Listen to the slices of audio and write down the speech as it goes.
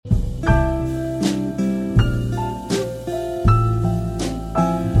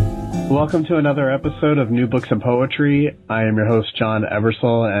Welcome to another episode of New Books and Poetry. I am your host, John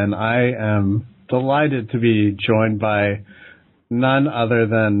Ebersole, and I am delighted to be joined by none other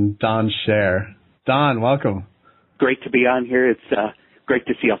than Don Scher. Don, welcome. Great to be on here. It's great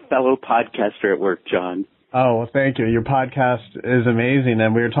to see a fellow podcaster at work, John. Oh, well, thank you. Your podcast is amazing,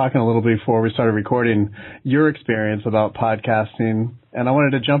 and we were talking a little before we started recording your experience about podcasting, and I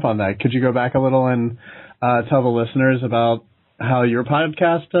wanted to jump on that. Could you go back a little and tell the listeners about how your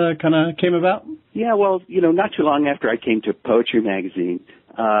podcast kind of came about? Yeah, well, not too long after I came to Poetry Magazine,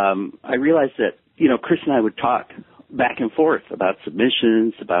 I realized that, Chris and I would talk back and forth about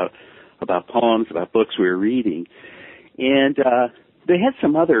submissions, about poems, about books we were reading. And they had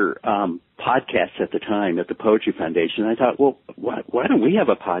some other podcasts at the time at the Poetry Foundation. I thought, well, why don't we have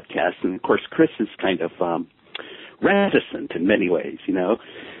a podcast? And, of course, Chris is kind of reticent in many ways,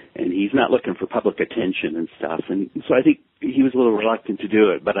 and he's not looking for public attention and stuff. And so I think he was a little reluctant to do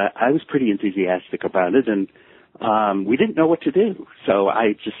it, but I was pretty enthusiastic about it, and we didn't know what to do. So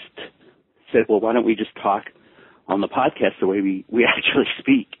I just said, well, why don't we just talk on the podcast the way we actually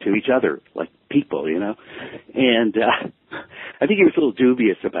speak to each other, like people, And I think he was a little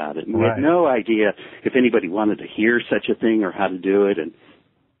dubious about it. And we had no idea if anybody wanted to hear such a thing or how to do it. And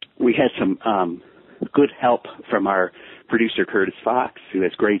we had some good help from our producer, Curtis Fox, who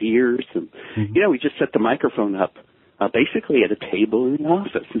has great ears. And, we just set the microphone up basically at a table in the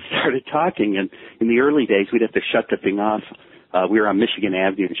office and started talking. And in the early days, we'd have to shut the thing off. We were on Michigan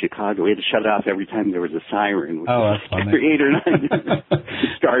Avenue in Chicago. We had to shut it off every time there was a siren. Oh, that's funny. 8 or 9 to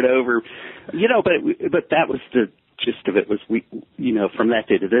start over. But that was the gist of it was we, from that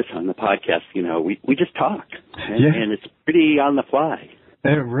day to this on the podcast, we just talk. And it's pretty on the fly. It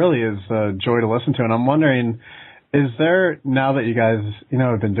really is a joy to listen to. And I'm wondering, is there, now that you guys,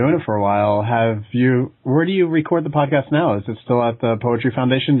 have been doing it for a while, where do you record the podcast now? Is it still at the Poetry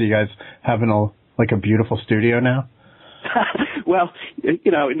Foundation? Do you guys have a beautiful studio now? Well, in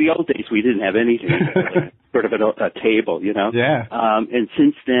the old days, we didn't have anything, sort of a table, Yeah. And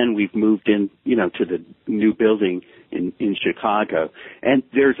since then, we've moved in, to the new building in Chicago. And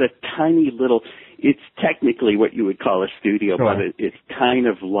there's a tiny little, it's technically what you would call a studio, sure. but it's kind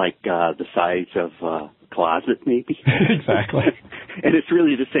of like the size of a closet, maybe. Exactly. And it's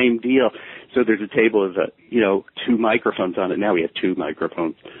really the same deal. So there's a table with, 2 microphones on it. Now we have 2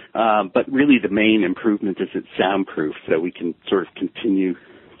 microphones. But really the main improvement is it's soundproof, so we can sort of continue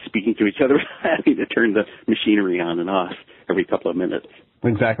speaking to each other without having to turn the machinery on and off every couple of minutes.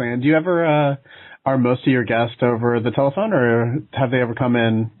 Exactly. And do you ever, are most of your guests over the telephone, or have they ever come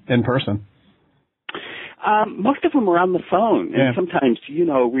in person? Most of them are on the phone. And sometimes,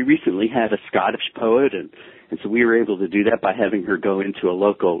 we recently had a Scottish poet, and so we were able to do that by having her go into a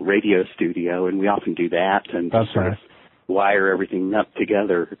local radio studio, and we often do that and sort of wire everything up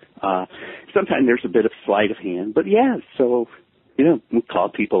together. Sometimes there's a bit of sleight of hand, but so, we'll call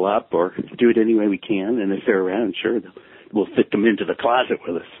people up or do it any way we can, and if they're around, sure, we'll fit them into the closet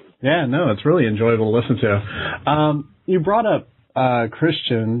with us. Yeah, no, it's really enjoyable to listen to. You brought up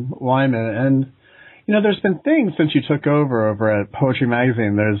Christian Wiman, and there's been things since you took over at Poetry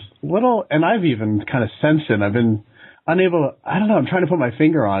Magazine. There's and I've even kind of sensed it. I've been unable, I don't know, I'm trying to put my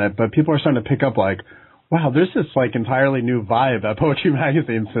finger on it, but people are starting to pick up wow, there's this entirely new vibe at Poetry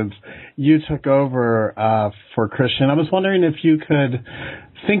Magazine since you took over for Christian. I was wondering if you could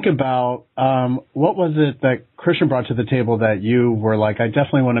think about what was it that Christian brought to the table that you were like, I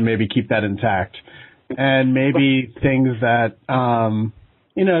definitely want to maybe keep that intact, and maybe things that that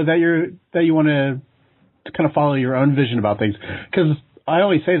you want to kind of follow your own vision about things. Because I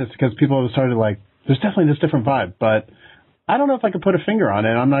always say this because people have started there's definitely this different vibe, but I don't know if I could put a finger on it.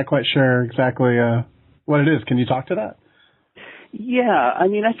 I'm not quite sure exactly what it is. Can you talk to that? Yeah, I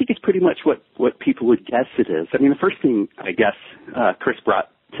think it's pretty much what people would guess it is. The first thing I guess Chris brought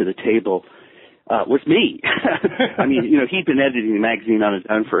to the table was me. He'd been editing the magazine on his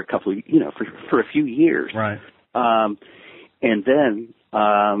own for a couple of, for a few years. Right. And then,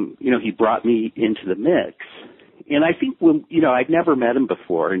 he brought me into the mix. And I think when, I'd never met him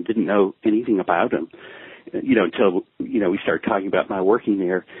before and didn't know anything about him, until, we started talking about my working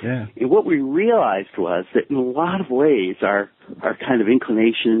there. Yeah. And what we realized was that in a lot of ways, our kind of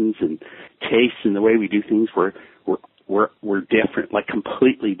inclinations and tastes and the way we do things were different,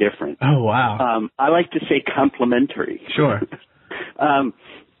 completely different. Oh, wow. I like to say complementary. Sure.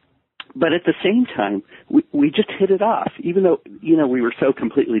 But at the same time, we just hit it off. Even though, we were so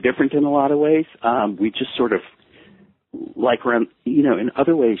completely different in a lot of ways, we just sort of, in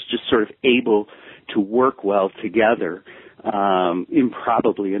other ways, just sort of able to work well together,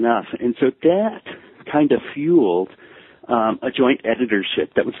 improbably enough. And so that kind of fueled a joint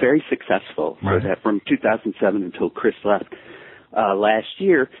editorship that was very successful. Right. So that from 2007 until Chris left last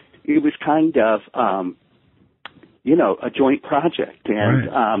year, it was kind of, a joint project. And,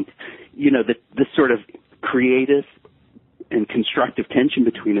 right. The sort of creative and constructive tension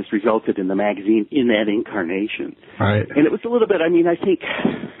between us resulted in the magazine in that incarnation. Right. And it was a little bit, I think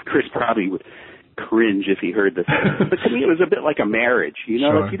Chris probably would cringe if he heard this. But to me, it was a bit like a marriage.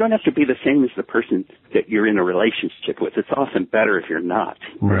 Sure. Like you don't have to be the same as the person that you're in a relationship with. It's often better if you're not.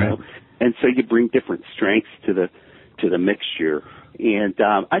 Right. And so you bring different strengths to the mixture. And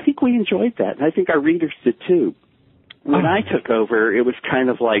I think we enjoyed that. And I think our readers did too. When I took over, it was kind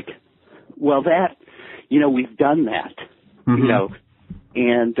of like, well, we've done that, mm-hmm.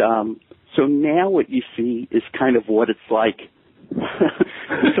 And so now what you see is kind of what it's like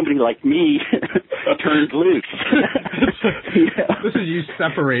when somebody like me turned loose. This is you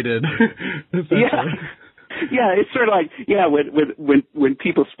separated. Yeah, it's sort of like when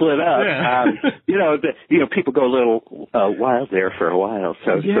people split up, people go a little wild there for a while.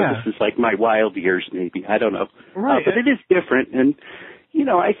 So this is like my wild years, maybe, I don't know, right? But it is different, and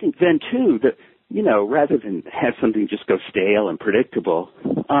I think then too that rather than have something just go stale and predictable,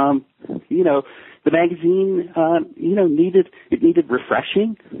 the magazine, needed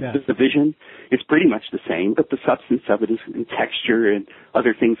refreshing. Yeah. The vision is pretty much the same, but the substance of it is in texture and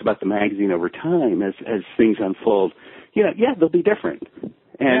other things about the magazine over time as things unfold. They'll be different.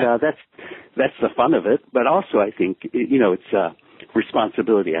 And that's the fun of it. But also I think, it's a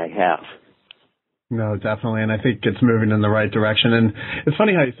responsibility I have. No, definitely. And I think it's moving in the right direction. And it's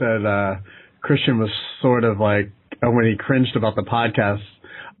funny how you said Christian was sort of like, when he cringed about the podcast,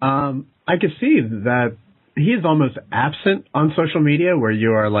 I could see that he's almost absent on social media where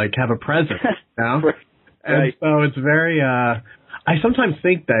you are like, have a presence, Right. And so it's very, I sometimes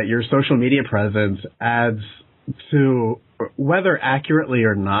think that your social media presence adds to, whether accurately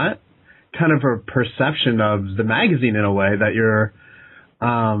or not, kind of a perception of the magazine in a way that you're,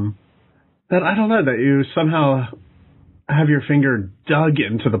 that I don't know, that you somehow have your finger dug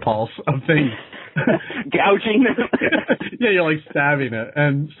into the pulse of things. Gouging them. Yeah, you're like stabbing it.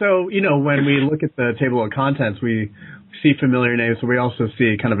 And so, when we look at the table of contents, we see familiar names, but we also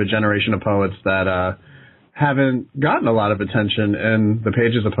see kind of a generation of poets that haven't gotten a lot of attention in the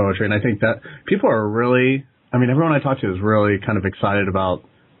pages of poetry. And I think that people are really, everyone I talk to is really kind of excited about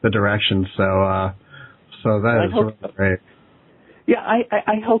the direction. So that is really great. Yeah,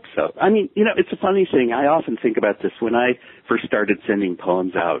 I hope so. It's a funny thing. I often think about this when I first started sending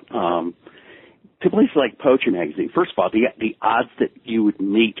poems out to places like Poetry Magazine. First of all, the odds that you would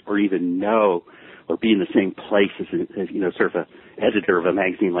meet or even know or be in the same place as sort of an editor of a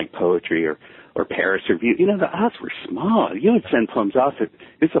magazine like Poetry or Paris Review, the odds were small. You would send poems off.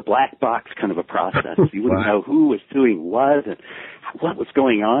 It's a black box kind of a process. You wouldn't know who was doing what and what was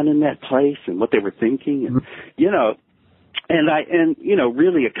going on in that place and what they were thinking. And,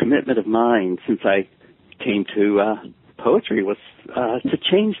 really a commitment of mine since I came to poetry was to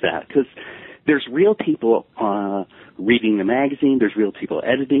change that, because there's real people reading the magazine. There's real people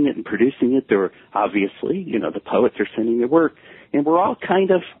editing it and producing it. There are obviously, the poets are sending their work, and we're all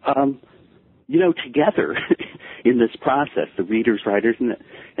kind of, together in this process, the readers, writers,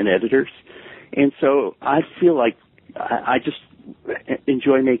 and editors. And so I feel like I just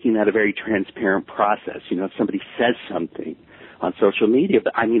enjoy making that a very transparent process. If somebody says something on social media,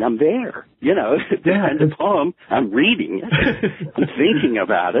 but I'm there, if they send a poem, I'm reading it, I'm thinking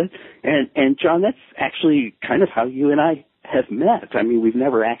about it. And John, that's actually kind of how you and I have met. We've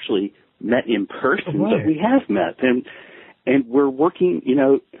never actually met in person, but we have met. And we're working,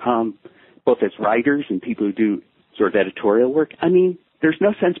 both as writers and people who do sort of editorial work. There's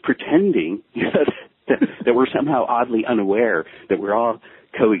no sense pretending that we're somehow oddly unaware that we're all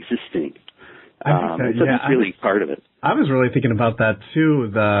coexisting. So that's really part of it. I was really thinking about that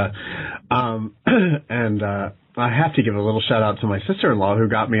too. I have to give a little shout out to my sister-in-law who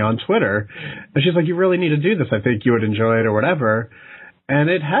got me on Twitter, and she's like, "You really need to do this. I think you would enjoy it," or whatever. And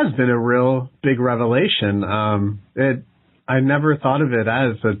it has been a real big revelation. I never thought of it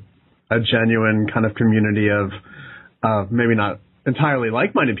as a genuine kind of community of maybe not entirely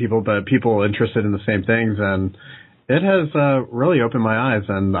like-minded people, but people interested in the same things. And it has really opened my eyes,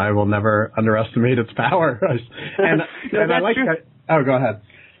 and I will never underestimate its power. and I like that. Oh, go ahead.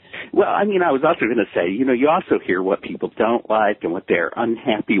 Well, I was also going to say, you also hear what people don't like and what they're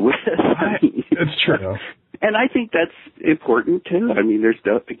unhappy with. It's true. And I think that's important too.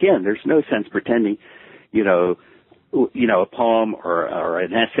 There's no sense pretending, a poem or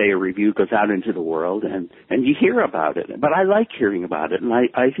an essay or review goes out into the world and you hear about it. But I like hearing about it, and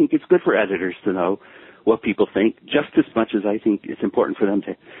I think it's good for editors to know what people think just as much as I think it's important for them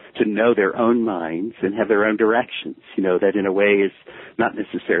to know their own minds and have their own directions, that in a way is not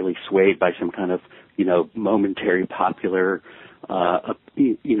necessarily swayed by some kind of, momentary popular,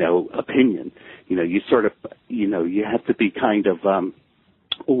 opinion. You sort of, you have to be kind of,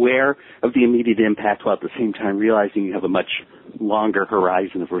 aware of the immediate impact while at the same time realizing you have a much longer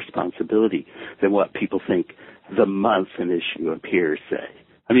horizon of responsibility than what people think the month an issue appears, say.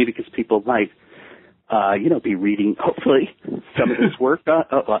 I mean, because people might, be reading, hopefully, some of this work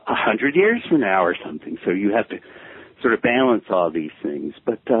 100 years from now or something. So you have to sort of balance all these things.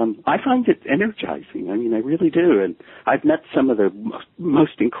 But I find it energizing. I mean, I really do. And I've met some of the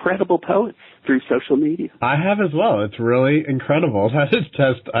most incredible poets through social media. I have as well. It's really incredible. That is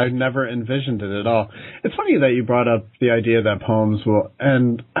just, I never envisioned it at all. It's funny that you brought up the idea that poems will,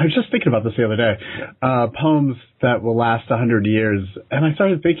 and I was just thinking about this the other day, poems that will last 100 years. And I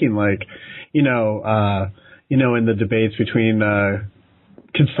started thinking in the debates between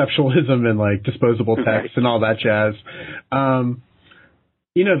conceptualism and like disposable text and all that jazz,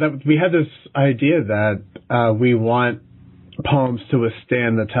 that we had this idea that we want poems to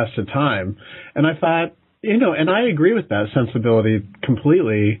withstand the test of time. And I thought, and I agree with that sensibility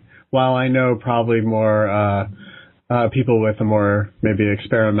completely, while I know probably more people with a more maybe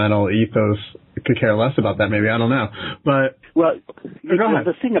experimental ethos could care less about that, maybe. I don't know. But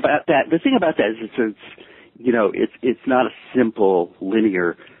the thing about that is it's not a simple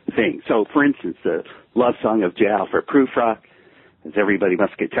linear thing. So, for instance, the love song of J. Alfred Prufrock, as everybody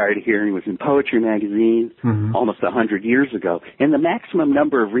must get tired of hearing, was in Poetry magazine almost 100 years ago. And the maximum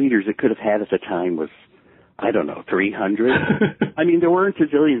number of readers it could have had at the time was, 300. I mean, there weren't a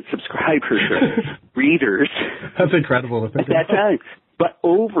zillion subscribers or readers. That's incredible to think at that time. But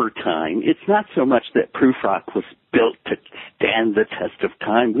over time, it's not so much that Prufrock was built to stand the test of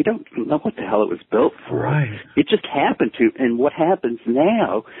time. We don't know what the hell it was built for. Right. It just happened to. And what happens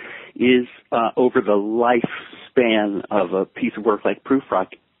now is over the lifespan of a piece of work like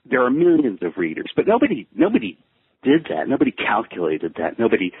Prufrock, there are millions of readers. But nobody did that. Nobody calculated that.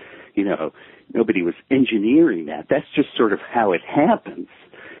 Nobody was engineering that. That's just sort of how it happens.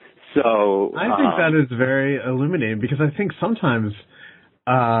 So I think that is very illuminating, because I think sometimes,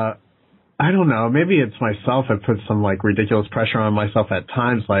 I don't know, maybe it's myself. I put some like ridiculous pressure on myself at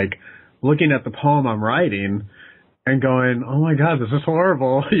times, like looking at the poem I'm writing and going, oh my God, this is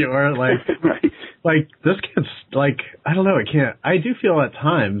horrible. Or like, right. Like this can't, like, I don't know, it can't. I do feel at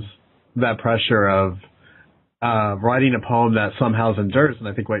times that pressure of writing a poem that somehow endures. And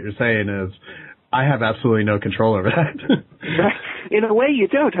I think what you're saying is, I have absolutely no control over that. In a way, you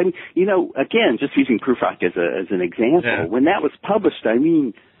don't. I mean, again, just using Prufrock as an example, when that was published, I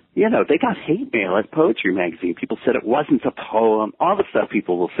mean, they got hate mail at Poetry magazine. People said it wasn't a poem. All the stuff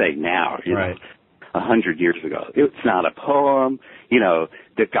people will say now, right. 100 years ago. It's not a poem. The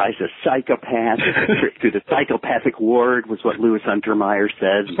guy's a psychopath. Through the psychopathic ward was what Louis Untermeyer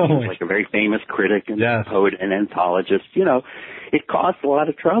said. He was like a very famous critic and poet and anthologist. It caused a lot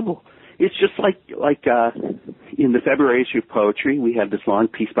of trouble. It's just like in the February issue of Poetry, we had this long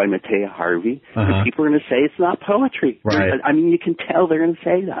piece by Matea Harvey, and people are going to say it's not poetry. Right. I mean, you can tell they're going to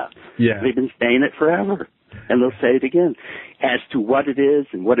say that. Yeah. They've been saying it forever, and they'll say it again. As to what it is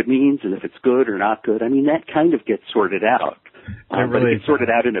and what it means and if it's good or not good, I mean, that kind of gets sorted out. But it gets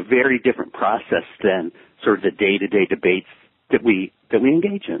sorted out in a very different process than sort of the day-to-day debates that we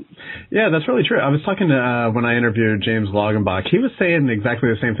engage in. Yeah, that's really true. I was talking to, when I interviewed James Lagenbach, he was saying exactly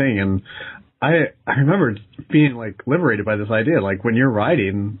the same thing, and I remember being, like, liberated by this idea. Like, when you're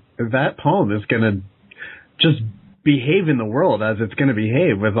writing, that poem is going to just behave in the world as it's going to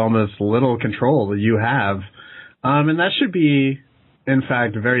behave with almost little control that you have. And that should be, in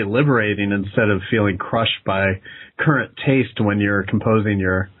fact, very liberating instead of feeling crushed by current taste when you're composing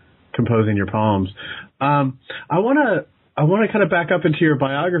your poems. I want to kind of back up into your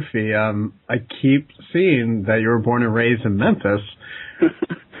biography. I keep seeing that you were born and raised in Memphis.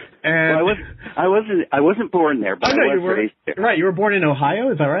 And well, I wasn't born there, but I was raised there. Right, you were born in Ohio,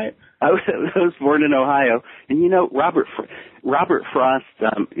 is that right? I was born in Ohio, and Robert Frost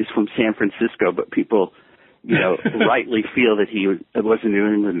is from San Francisco, but people, rightly feel that he was a New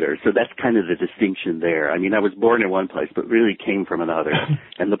Englander. So that's kind of the distinction there. I mean, I was born in one place, but really came from another,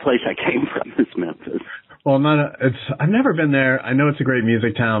 and the place I came from is Memphis. Well, I've never been there. I know it's a great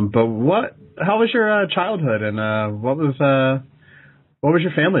music town, but how was your childhood, and what was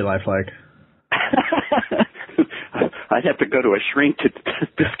your family life like? I'd have to go to a shrink to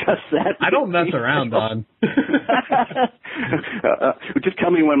discuss that. I don't mess around, Don. Just tell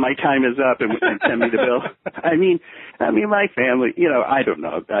me when my time is up and send me the bill. I mean, my family, I don't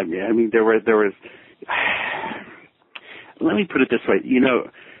know. I mean, there was, let me put it this way.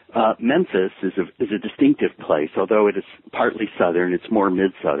 Memphis is a distinctive place, although it is partly southern. It's more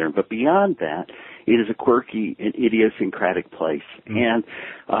mid-southern. But beyond that, it is a quirky and idiosyncratic place. And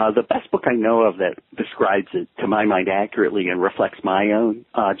the best book I know of that describes it, to my mind, accurately and reflects my own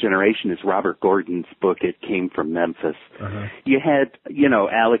generation is Robert Gordon's book, It Came from Memphis. You had,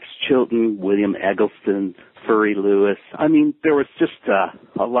 Alex Chilton, William Eggleston, Furry Lewis. I mean, there was just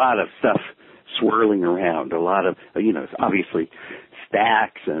a lot of stuff swirling around, a lot of, obviously Stax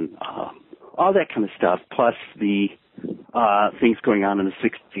and all that kind of stuff, plus the things going on in the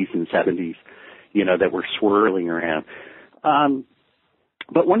 60s and 70s, that were swirling around.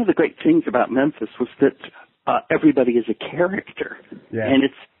 But one of the great things about Memphis was that everybody is a character. Yeah. And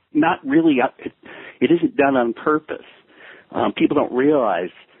it's not really, it isn't done on purpose. People don't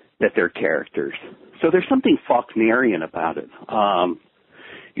realize that they're characters. So there's something Faulknerian about it.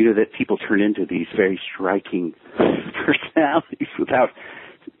 That people turn into these very striking personalities without,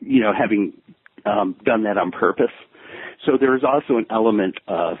 having done that on purpose. So there's also an element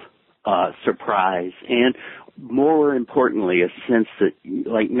of surprise and, more importantly, a sense that,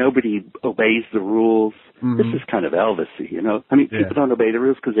 nobody obeys the rules. Mm-hmm. This is kind of Elvis-y, people don't obey the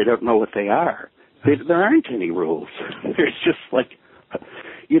rules because they don't know what they are. There aren't any rules. There's just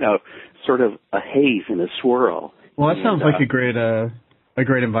sort of a haze and a swirl. Well, that sounds like a great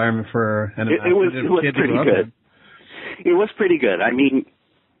environment for an it was pretty good. It was pretty good. I mean,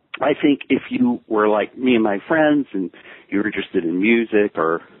 I think if you were like me and my friends and you were interested in music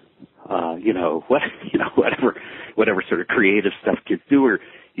or whatever sort of creative stuff kids do, or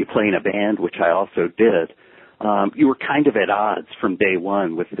you play in a band, which I also did, you were kind of at odds from day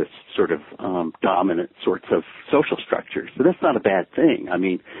one with this sort of dominant sorts of social structures. So that's not a bad thing. I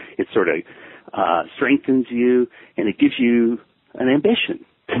mean, it sort of strengthens you and it gives you an ambition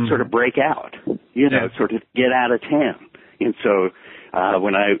to sort of break out, sort of get out of town. And so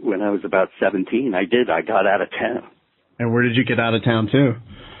when I was about 17, I got out of town. And where did you get out of town to?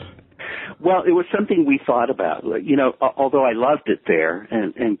 Well, it was something we thought about. Although I loved it there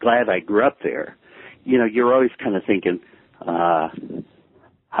and glad I grew up there, you're always kind of thinking, how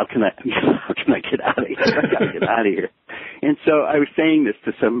can I get out of here? I gotta get out of here. And so I was saying this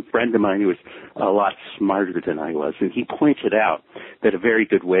to some friend of mine who was a lot smarter than I was, and he pointed out that a very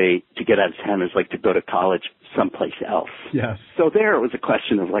good way to get out of town is to go to college someplace else. Yes. So there it was a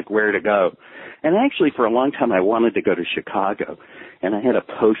question of where to go. And actually for a long time I wanted to go to Chicago, and I had a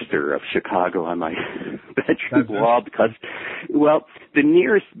poster of Chicago on my bedroom wall because, the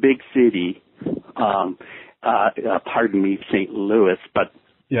nearest big city, pardon me, St. Louis, but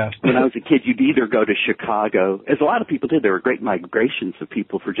yes. When I was a kid, you'd either go to Chicago, as a lot of people did. There were great migrations of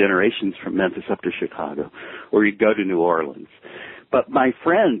people for generations from Memphis up to Chicago, or you'd go to New Orleans. But my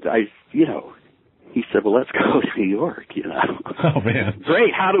friend, he said, well, let's go to New York, Oh, man.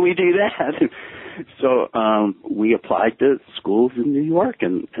 Great, how do we do that? So we applied to schools in New York,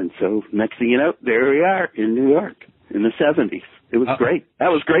 and so next thing you know, there we are in New York in the 70s. It was great. That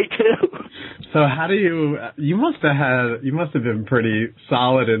was great too. So how do you must have been pretty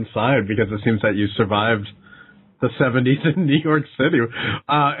solid inside, because it seems that you survived the 70s in New York City.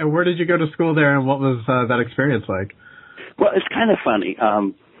 And where did you go to school there, and what was that experience like? Well, it's kind of funny,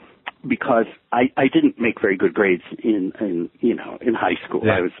 because I didn't make very good grades in high school.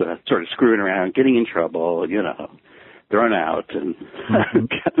 Yeah. I was sort of screwing around, getting in trouble, thrown out and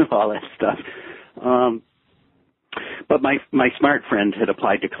all that stuff. But my smart friend had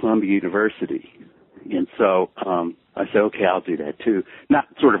applied to Columbia University, and so I said, okay, I'll do that too. Not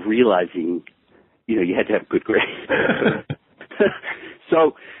sort of realizing, you had to have good grades.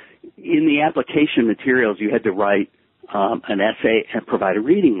 So in the application materials, you had to write an essay and provide a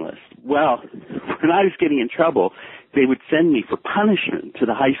reading list. Well, when I was getting in trouble, they would send me for punishment to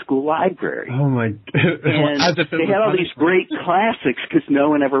the high school library. Oh my! And they had all these great classics because no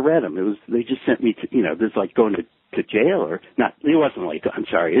one ever read them. They just sent me to, this like going to jail or not. It wasn't like, I'm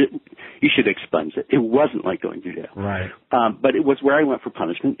sorry, you should expunge it. It wasn't like going to jail. Right. But it was where I went for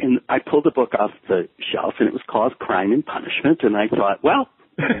punishment, and I pulled a book off the shelf, and it was called Crime and Punishment, and I thought, well,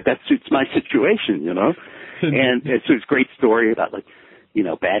 that suits my situation, And so it's a great story about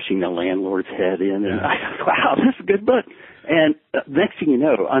bashing the landlord's head in, and I thought, wow, this is a good book. And next thing you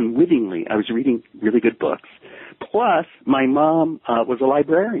know, unwittingly, I was reading really good books. Plus, my mom was a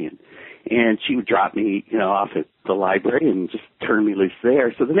librarian, and she would drop me, off at the library and just turn me loose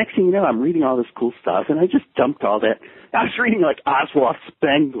there. So the next thing you know, I'm reading all this cool stuff, and I just dumped all that. I was reading like Oswald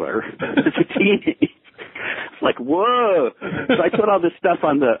Spengler as a teenager. It's like, whoa. So I put all this stuff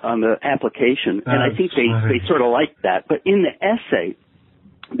on the application, and I think they sort of liked that. But in the essay,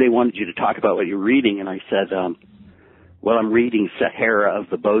 they wanted you to talk about what you're reading, and I said, well, I'm reading Sahara of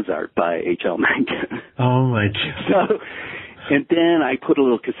the Beaux-Arts by H.L. Mencken. Oh, my God. So, and then I put a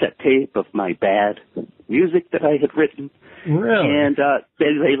little cassette tape of my bad music that I had written. Really? And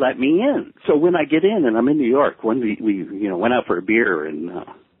they let me in. So when I get in, and I'm in New York, when we went out for a beer, and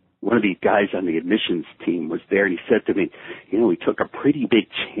one of the guys on the admissions team was there, and he said to me, we took a pretty big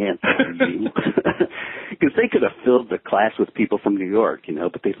chance on you. Because they could have filled the class with people from New York,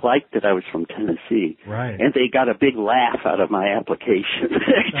 but they liked that I was from Tennessee. Right. And they got a big laugh out of my application.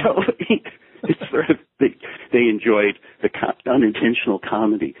 It's sort of, they enjoyed the unintentional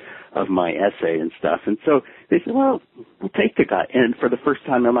comedy of my essay and stuff. And so they said, well, we'll take the guy. And for the first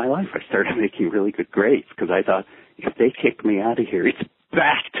time in my life, I started making really good grades because I thought, if they kick me out of here, it's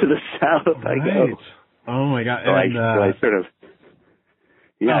back to the South I go. Oh, my God. So I sort of,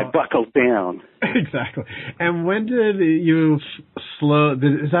 I buckled down. Exactly. And when did you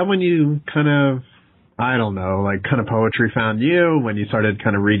is that when you kind of, I don't know, like kind of poetry found you, when you started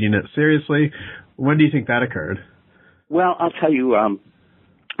kind of reading it seriously? When do you think that occurred? Well, I'll tell you,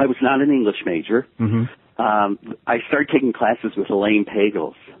 I was not an English major. Mm-hmm. I started taking classes with Elaine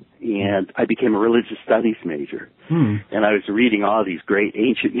Pagels, and I became a religious studies major. And I was reading all these great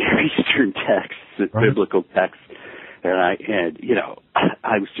ancient Near Eastern texts, biblical texts, and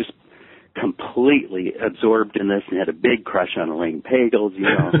I was just completely absorbed in this and had a big crush on Elaine Pagels,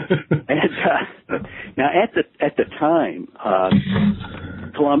 And now at the time,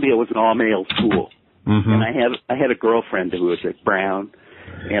 Columbia was an all-male school, and I had a girlfriend who was at Brown.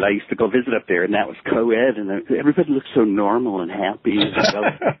 And I used to go visit up there, and that was co-ed, and everybody looked so normal and happy.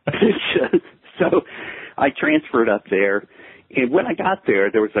 So I transferred up there, and when I got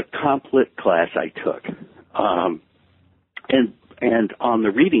there was a comp lit class I took. And on the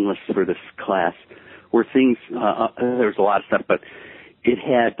reading list for this class were things, there was a lot of stuff, but it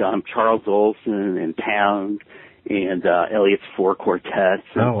had Charles Olson and Pound and Eliot's Four Quartets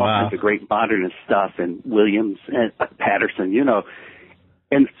and all kinds of great modernist stuff, and Williams and Patterson,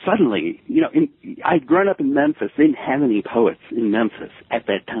 And suddenly, I'd grown up in Memphis. They didn't have any poets in Memphis at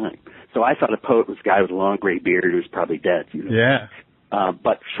that time. So I thought a poet was a guy with a long gray beard who was probably dead. Yeah.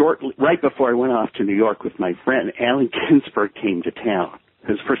 But right before I went off to New York with my friend, Allen Ginsberg came to town.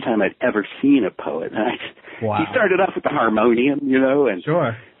 It was the first time I'd ever seen a poet. And he started off with the harmonium, and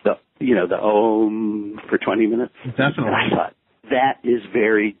sure. the Om for 20 minutes. Definitely. And I thought,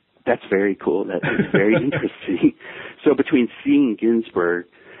 that's very cool. That is very interesting. So between seeing Ginsberg,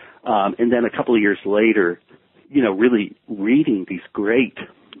 and then a couple of years later, really reading these great,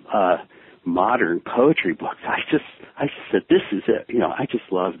 modern poetry books, I just said, this is it. I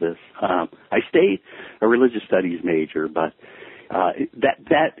just love this. I stayed a religious studies major, but,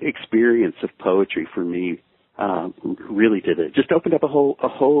 that experience of poetry for me, really did it. Just opened up a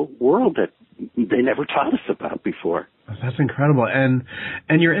whole world that they never taught us about before. That's incredible. And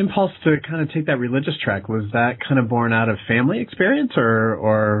your impulse to kind of take that religious track, was that kind of born out of family experience,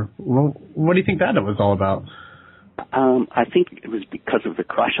 or what do you think that was all about? I think it was because of the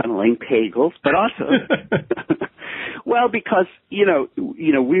crush on Elaine Pagels, but also, well, because,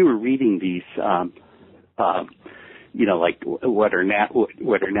 we were reading these, like what are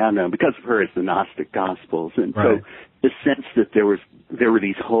now known because of her as the Gnostic Gospels, and so the sense that there were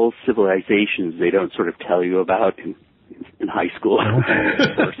these whole civilizations they don't sort of tell you about in high school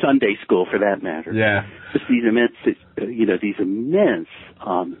or Sunday school for that matter. Yeah, just these immense,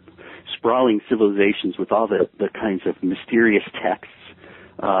 sprawling civilizations with all the kinds of mysterious texts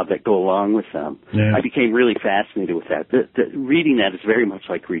that go along with them. Yeah. I became really fascinated with that. Reading that is very much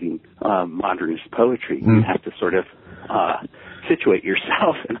like reading modernist poetry. You have to sort of situate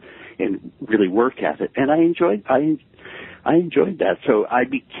yourself and really work at it. And I enjoyed that. So I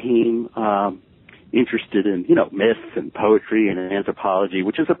became interested in myth and poetry and anthropology,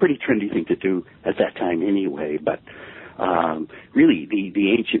 which is a pretty trendy thing to do at that time anyway. But really,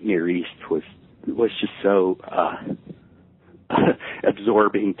 the ancient Near East was just so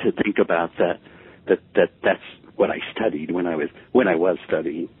absorbing to think about that's what I studied when I was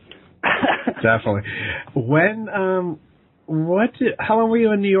studying. Definitely. When how long were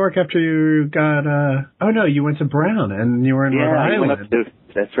you in New York after you got you went to Brown and you were in Rhode Island.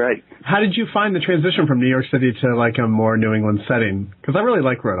 That's right. How did you find the transition from New York City to like a more New England setting? Because I really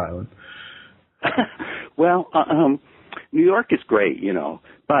like Rhode Island. Well, New York is great,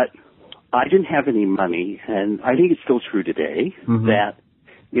 but I didn't have any money, and I think it's still true today that,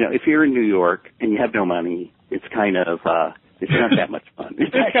 if you're in New York and you have no money, it's kind of, it's not that much fun.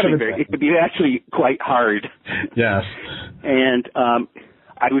 It's actually it could be actually quite hard. Yes. And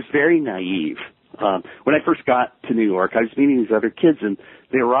I was very naive. when I first got to New York, I was meeting these other kids, and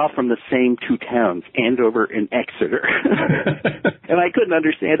they were all from the same two towns, Andover and Exeter. And I couldn't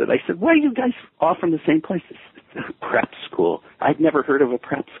understand it. I said, why are you guys all from the same place? It's a prep school. I'd never heard of a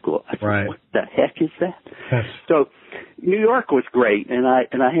prep school. I said, right. What the heck is that? So New York was great, and I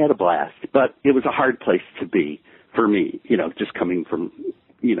had a blast, but it was a hard place to be for me, you know, just coming from,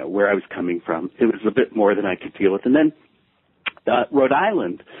 you know, where I was coming from. It was a bit more than I could deal with. And then Rhode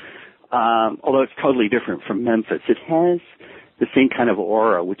Island, although it's totally different from Memphis, it has the same kind of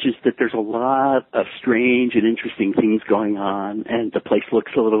aura, which is that there's a lot of strange and interesting things going on, and the place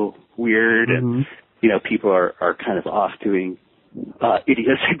looks a little weird, and, you know, people are kind of off doing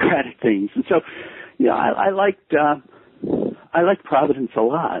idiosyncratic things. And so, you know, I liked Providence a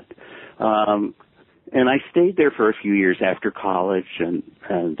lot. And I stayed there for a few years after college, and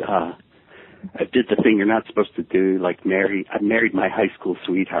I did the thing you're not supposed to do, like I married my high school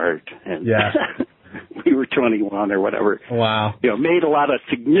sweetheart, and we were 21 or whatever. Wow. You know, made a lot of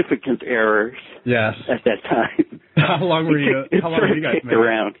significant errors. Yes. At that time. How long were you guys married?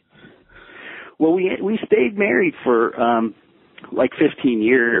 Around. Well, we stayed married for like 15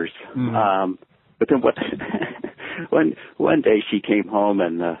 years. But then one day she came home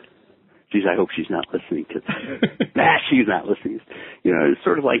and geez, I hope she's not listening to this. She's not listening. You know, it's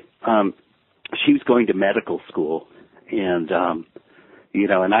sort of like she was going to medical school, and you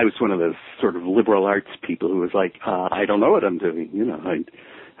know, and I was one of those sort of liberal arts people who was like, I don't know what I'm doing. You know,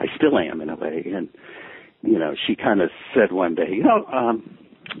 I still am in a way. And you know, she kind of said one day, you know,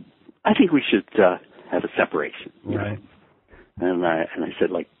 I think we should have a separation. Right. And I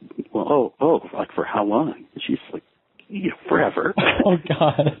said, like, well, like for how long? And she's like, you know, forever. Oh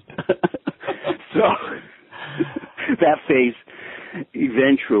God. So that phase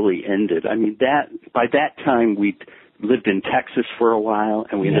eventually ended. I mean, by that time we'd lived in Texas for a while,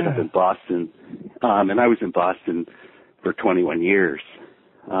 and we ended up in Boston. And I was in Boston for 21 years.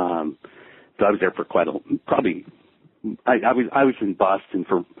 So I was there for probably. I was in Boston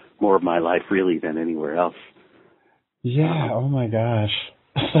for more of my life, really, than anywhere else. Yeah. Oh my gosh.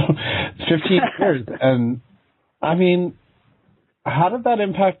 So 15 years, and I mean, how did that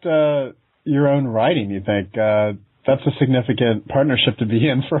impact your own writing, you think? That's a significant partnership to be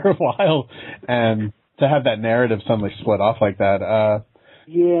in for a while, and to have that narrative suddenly split off like that.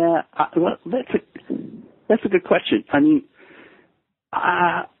 Well, that's a good question. I mean,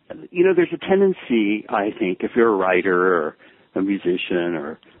 you know, there's a tendency, I think, if you're a writer or a musician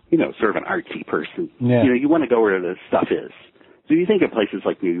or, you know, sort of an artsy person, you know, you want to go where the stuff is. So you think of places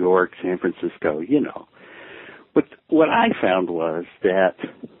like New York, San Francisco, you know. But what I found was that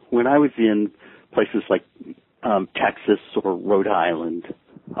when I was in places like Texas or Rhode Island,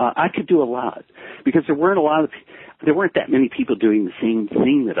 I could do a lot because there weren't that many people doing the same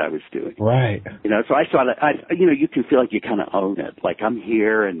thing that I was doing. Right. You know, so I saw that, you know, you can feel like you kind of own it. Like, I'm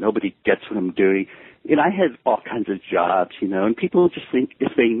here and nobody gets what I'm doing. And I had all kinds of jobs, you know, and people would just think,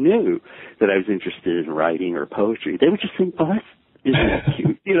 if they knew that I was interested in writing or poetry, they would just think, oh, isn't that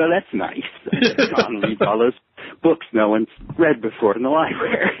cute? You know, that's nice. John reads all those books no one's read before in the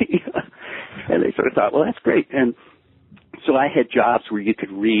library. And they sort of thought, well, that's great. And so I had jobs where you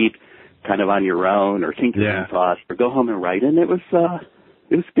could read kind of on your own or think your own thoughts or go home and write. And it was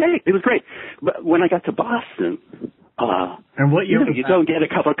great. It was great. But when I got to Boston, and what year? You go get a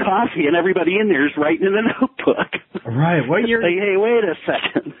cup of coffee and everybody in there is writing in a notebook. Right. What year? Like, hey, wait a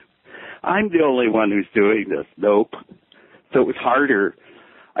second. I'm the only one who's doing this. Nope. So it was harder.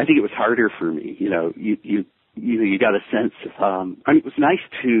 I think it was harder for me. You know, you got a sense of, I mean, it was nice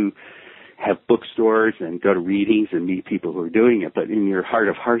to have bookstores and go to readings and meet people who are doing it, but in your heart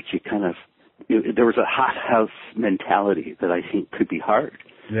of hearts, you kind of, there was a hothouse mentality that I think could be hard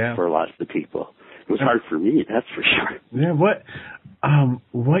for lots of people. It was hard for me, that's for sure. Yeah.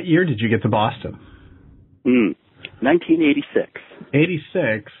 What year did you get to Boston? 1986.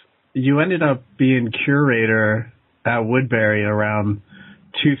 86. You ended up being curator at Woodbury around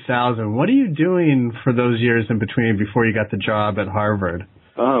 2000. What are you doing for those years in between before you got the job at Harvard?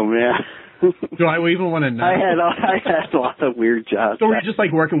 Oh, man. Do I even want to know? I had a lot of weird jobs. So were you just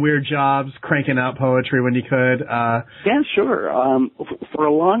like working weird jobs, cranking out poetry when you could? Yeah, sure. For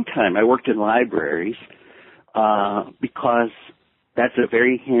a long time, I worked in libraries because that's a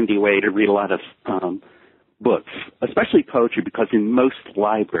very handy way to read a lot of books, especially poetry, because in most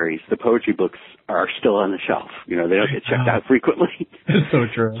libraries, the poetry books are still on the shelf. You know, they don't get checked out frequently. That's so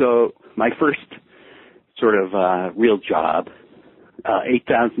true. So my first sort of real job,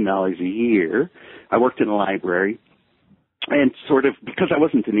 $8,000 a year, I worked in a library, and sort of, because I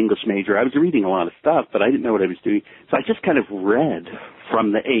wasn't an English major, I was reading a lot of stuff, but I didn't know what I was doing. So I just kind of read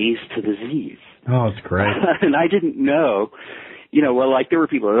from the A's to the Z's. Oh, it's great. And I didn't know, well, like there were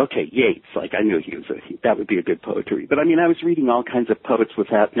people, okay, Yeats, like I knew that would be a good poetry. But I mean, I was reading all kinds of poets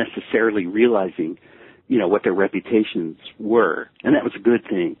without necessarily realizing, what their reputations were. And that was a good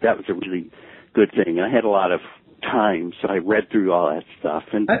thing. That was a really good thing. And I had a lot of time, so I read through all that stuff.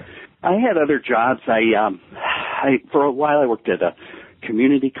 And I had other jobs. For a while I worked at a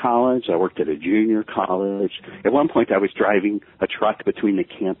community college. I worked at a junior college. At one point I was driving a truck between the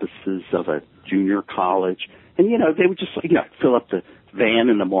campuses of a junior college. And, they would just, fill up the van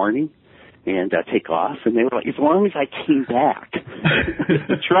in the morning and take off. And they were like, as long as I came back with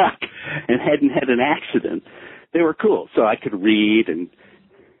the truck and hadn't had an accident, they were cool. So I could read and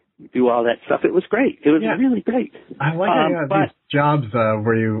do all that stuff. It was great. It was really great. I like these jobs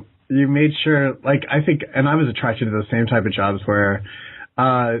where you made sure, like, I think, and I was attracted to the same type of jobs where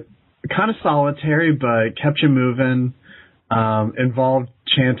kind of solitary, but kept you moving, involved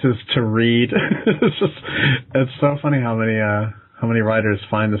chances to read. It's so funny how many writers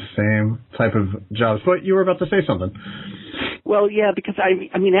find the same type of jobs. But you were about to say something. Well, yeah, because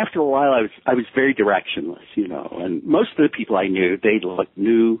I mean, after a while, I was very directionless, and most of the people I knew, they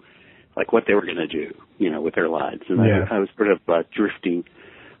knew like what they were going to do, with their lives, and I was sort of drifting.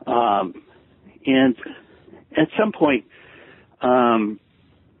 And at some point, I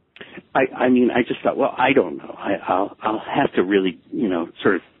just thought, well, I don't know. I'll have to really,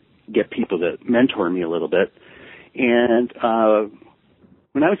 sort of get people to mentor me a little bit. And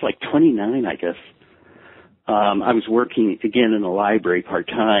when I was like 29, I guess, I was working again in the library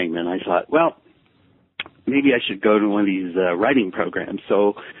part-time, and I thought, well, maybe I should go to one of these writing programs.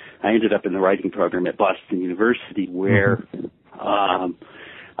 So I ended up in the writing program at Boston University, where I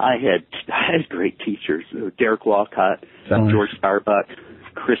had great teachers, Derek Walcott, George Starbuck,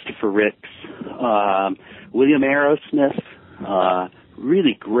 Christopher Ricks, William Arrowsmith,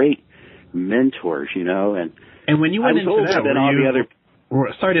 really great mentors, And when you went into that,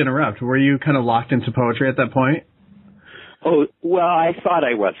 sorry to interrupt, were you kind of locked into poetry at that point? Oh, well, I thought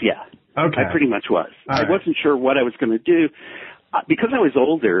I was, yeah. Okay. I pretty much was. All I wasn't sure what I was going to do. Because I was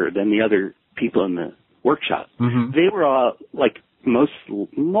older than the other people in the workshop, they were all, like,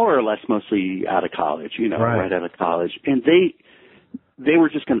 more or less mostly out of college, right out of college. And they were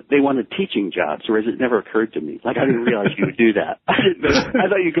just they wanted teaching jobs, whereas it never occurred to me. Like, I didn't realize you would do that. I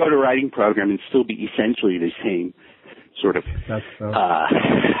thought you'd go to a writing program and still be essentially the same sort of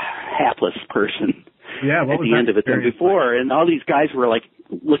hapless person at the end of it than before. And all these guys were like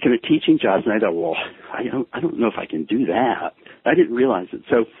looking at teaching jobs, and I thought, well, I don't know if I can do that. I didn't realize it.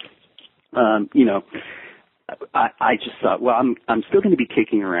 So, I just thought, well, I'm still going to be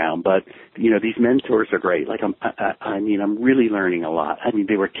kicking around, but these mentors are great. Like I'm really learning a lot. I mean,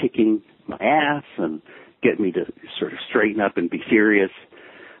 they were kicking my ass and getting me to sort of straighten up and be serious.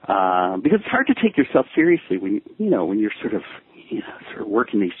 Because it's hard to take yourself seriously when you're sort of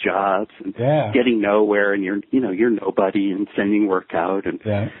working these jobs and getting nowhere, and you're nobody and sending work out, and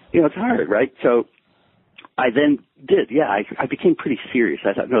it's hard, right? So I then did, I became pretty serious.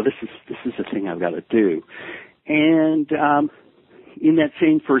 I thought, no, this is the thing I've got to do. And in that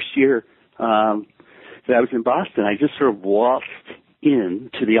same first year that I was in Boston, I just sort of waltzed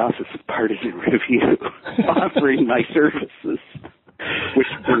into the Office of Partisan Review offering my services, which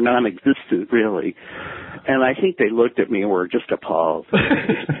were non-existent, really. And I think they looked at me and were just appalled.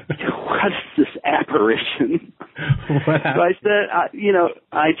 What is this apparition? So I said,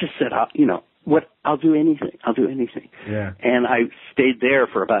 I just said, I'll do anything. I'll do anything. Yeah. And I stayed there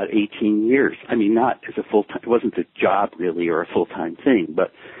for about 18 years. I mean, not as a full-time, it wasn't a job really or a full-time thing,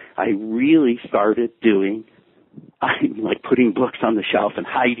 but I really started doing, like putting books on the shelf and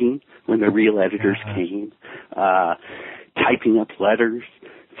hiding when the real editors came, typing up letters,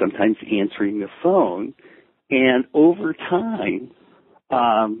 sometimes answering the phone. And over time,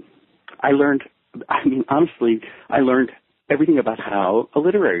 I learned everything about how a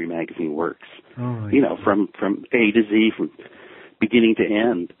literary magazine works, from A to Z, from beginning to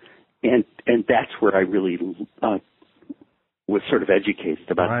end. And that's where I really was sort of educated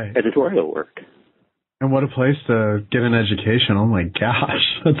about editorial work. And what a place to get an education. Oh, my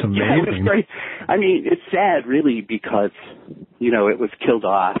gosh. That's amazing. Yeah, it was great. I mean, it's sad, really, because, it was killed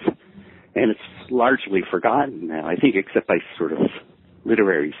off, and it's largely forgotten now, I think, except by sort of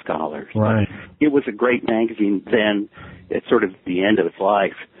literary scholars. Right. But it was a great magazine then at sort of the end of its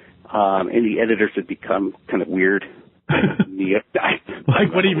life, and the editors had become kind of weird.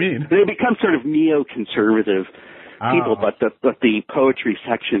 Like, what do you mean? They become sort of neo-conservative people, but the poetry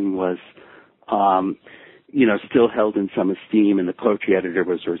section was, still held in some esteem, and the poetry editor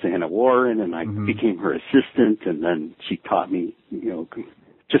was Rosanna Warren, and I became her assistant, and then she taught me,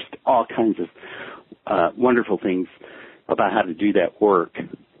 just all kinds of wonderful things about how to do that work,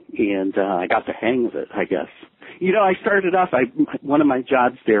 and I got the hang of it, I guess. I started off, one of my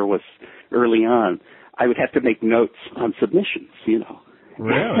jobs there was early on, I would have to make notes on submissions,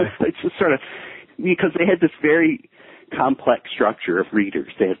 Really? It's just sort of, because they had this very complex structure of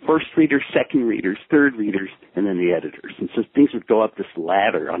readers. They had first readers, second readers, third readers, and then the editors. And so things would go up this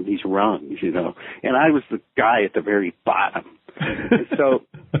ladder on these rungs, and I was the guy at the very bottom. And so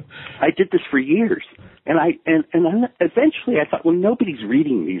I did this for years. And then eventually I thought, well, nobody's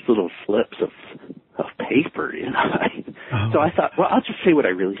reading these little slips of paper, So I thought, well, I'll just say what I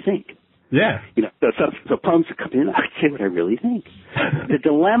really think. Yeah. So poems would come in, I'd say what I really think. The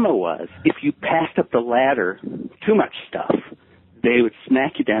dilemma was, if you passed up the ladder too much stuff, they would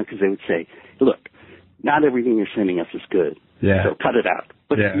smack you down because they would say, look, not everything you're sending us is good. Yeah. So cut it out.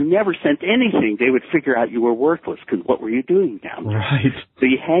 But if you never sent anything, they would figure out you were worthless because what were you doing down there? Right. So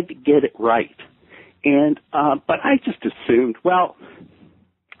you had to get it right. And, but I just assumed, well,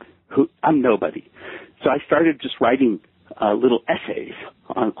 I'm nobody. So I started just writing little essays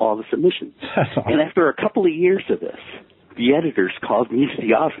on all the submissions. That's awesome. And after a couple of years of this, the editors called me to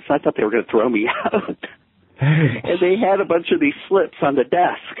the office. I thought they were going to throw me out. And they had a bunch of these slips on the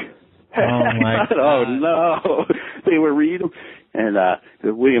desk. Oh, my God. Oh, no. They were reading them.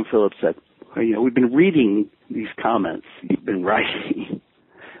 And William Phillips said, well, we've been reading these comments you've been writing.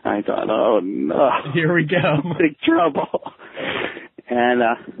 I thought, oh, no. Here we go. Big trouble. And,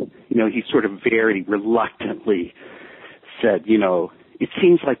 he sort of very reluctantly said, it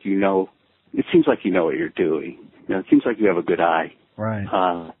seems like you know what you're doing. It seems like you have a good eye. Right.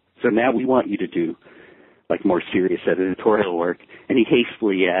 So now we want you to do more serious editorial work. And he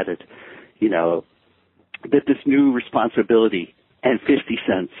hastily added, that this new responsibility and 50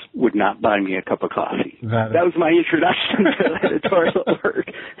 cents would not buy me a cup of coffee. That was my introduction to editorial work.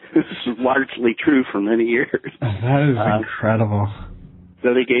 This is largely true for many years. That is incredible.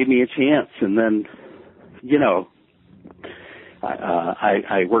 So they gave me a chance, and then,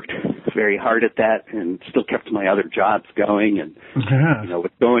 I worked very hard at that and still kept my other jobs going and,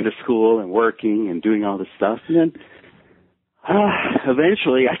 with going to school and working and doing all this stuff. And then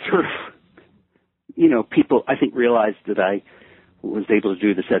eventually I sort of, people, I think, realized that I was able to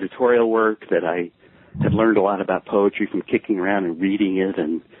do this editorial work, that I had learned a lot about poetry from kicking around and reading it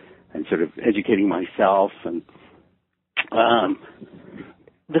and sort of educating myself. And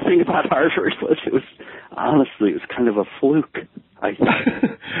the thing about Harvard was it was kind of a fluke. I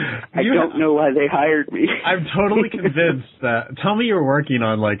don't know why they hired me. I'm totally convinced that. Tell me you're working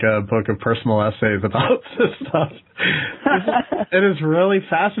on a book of personal essays about this stuff. It is really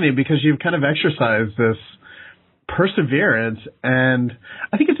fascinating because you've kind of exercised this perseverance, and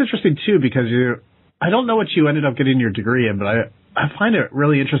I think it's interesting too because I don't know what you ended up getting your degree in, but I find it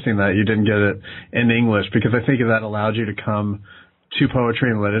really interesting that you didn't get it in English because I think that allowed you to come to poetry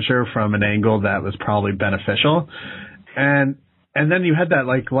and literature from an angle that was probably beneficial. And then you had that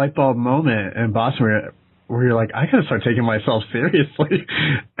light bulb moment in Boston where you're like, I gotta start taking myself seriously.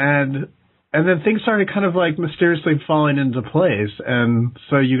 And then things started kind of mysteriously falling into place. And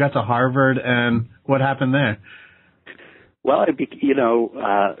so you got to Harvard, and what happened there? Well,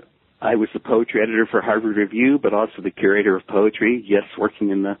 I was the poetry editor for Harvard Review, but also the curator of poetry, working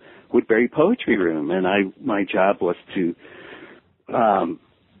in the Woodbury Poetry Room. And my job was to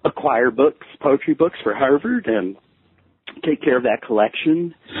acquire poetry books for Harvard and take care of that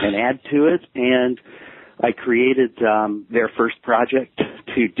collection and add to it. And I created their first project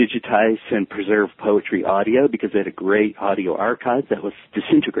to digitize and preserve poetry audio because they had a great audio archive that was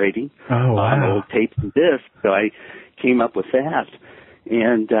disintegrating on old tapes and discs. So I came up with that.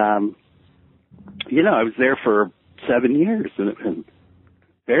 And, I was there for 7 years and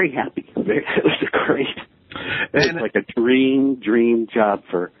very happy. It was it was like a dream job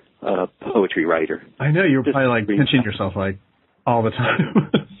for a poetry writer. I know, you were probably pinching yourself all the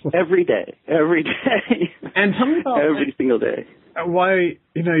time. Every day. And tell me about every single day. Why,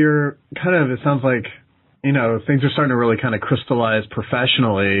 you're kind of, it sounds like, things are starting to really kind of crystallize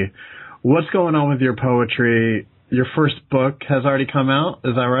professionally. What's going on with your poetry? Your first book has already come out,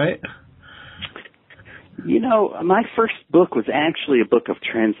 is that right? My first book was actually a book of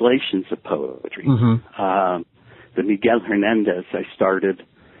translations of poetry. Mm-hmm. The Miguel Hernandez I started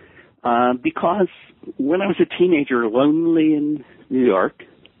because when I was a teenager, lonely in New York,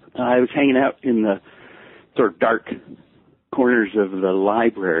 I was hanging out in the sort of dark corners of the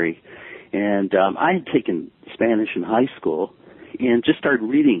library, and I had taken Spanish in high school and just started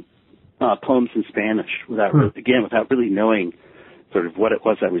reading poems in Spanish without really knowing sort of what it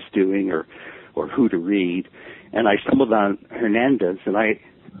was I was doing or who to read. And I stumbled on Hernandez, and I,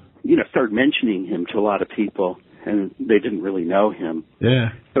 started mentioning him to a lot of people, and they didn't really know him. Yeah.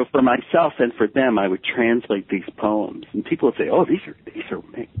 So for myself and for them, I would translate these poems, and people would say, "Oh, these are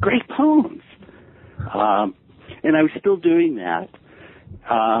great poems." And I was still doing that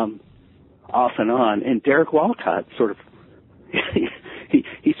off and on. And Derek Walcott sort of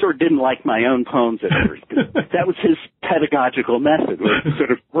he sort of didn't like my own poems at first. That was his pedagogical method, was to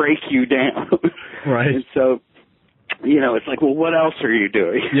sort of break you down. Right. And so, it's like, well, what else are you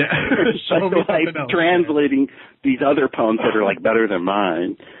doing? Yeah. I'm translating these other poems that are like better than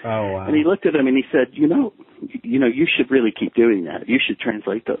mine. Oh, wow. And he looked at them and he said, you should really keep doing that. You should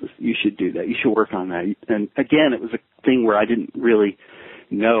translate those. You should do that. You should work on that. And again, it was a thing where I didn't really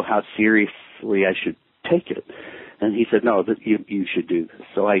know how seriously I should take it. And he said, no, you should do this.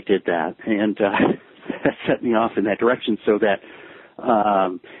 So I did that. And that set me off in that direction, so that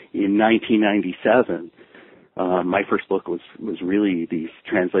in 1997, my first book was really these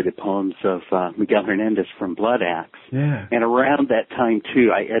translated poems of Miguel Hernandez from Blood Axe. Yeah. And around that time, too,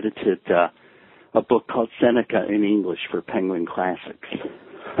 I edited a book called Seneca in English for Penguin Classics.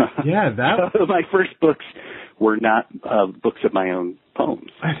 Yeah, So my first books were not books of my own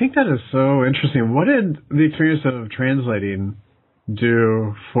poems. I think that is so interesting. What did the experience of translating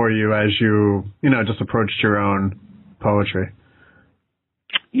do for you as you, just approached your own poetry?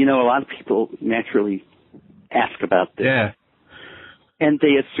 A lot of people naturally ask about this. Yeah. And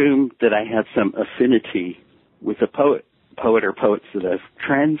they assume that I have some affinity with a poet or poets that I've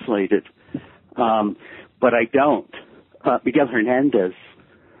translated. But I don't. Miguel Hernandez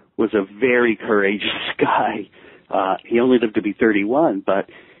was a very courageous guy. He only lived to be 31, but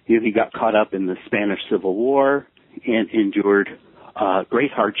he got caught up in the Spanish Civil War and endured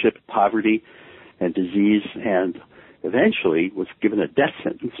great hardship, poverty, and disease, and eventually was given a death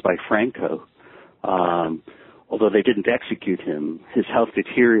sentence by Franco. Although they didn't execute him, his health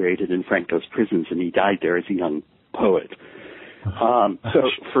deteriorated in Franco's prisons, and he died there as a young poet. So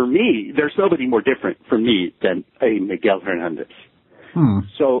for me, there's nobody more different for me than a Miguel Hernandez.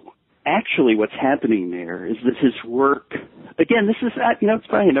 So actually what's happening there is that his work, again, this is, it's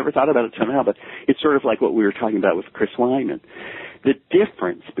funny, I never thought about it till now, but it's sort of like what we were talking about with Chris Wyman. The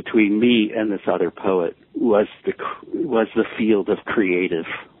difference between me and this other poet was the field of creative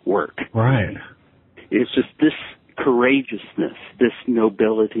work. Right. It's just this courageousness, this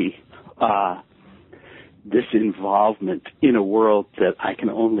nobility, this involvement in a world that I can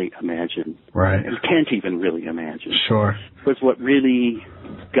only imagine. Right. And can't even really imagine. Sure. Was what really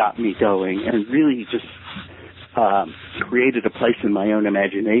got me going and really just created a place in my own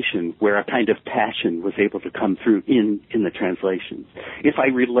imagination where a kind of passion was able to come through in the translations. If I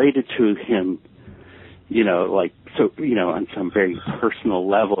related to him, on some very personal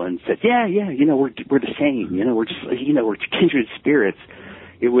level and said, we're the same, we're just, we're kindred spirits,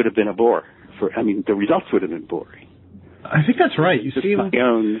 it would have been a bore. The results would have been boring. I think that's right. You seem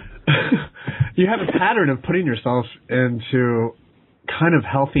you have a pattern of putting yourself into kind of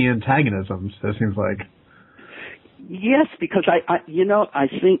healthy antagonisms, it seems like. Yes, because I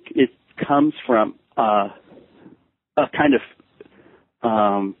think it comes from a kind of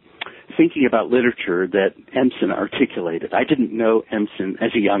thinking about literature that Empson articulated. I didn't know Empson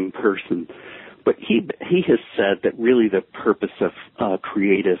as a young person, but he has said that really the purpose of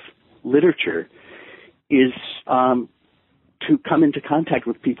creative literature is to come into contact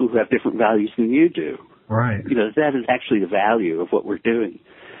with people who have different values than you do. Right. That is actually the value of what we're doing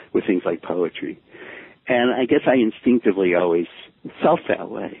with things like poetry. And I guess I instinctively always felt that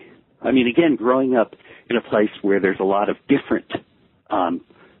way. Again, growing up in a place where there's a lot of different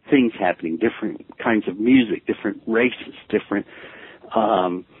things happening, different kinds of music, different races, different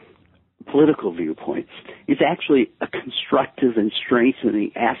political viewpoints, is actually a constructive and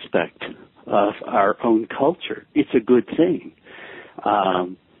strengthening aspect of our own culture. It's a good thing.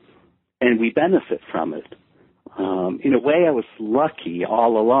 And we benefit from it. In a way, I was lucky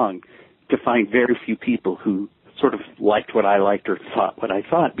all along to find very few people who sort of liked what I liked or thought what I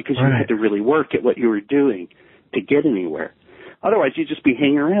thought, because you had to really work at what you were doing to get anywhere. Otherwise, you'd just be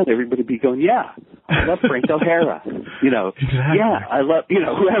hanging around. Everybody would be going, yeah, I love Frank O'Hara. Exactly. Yeah, I love,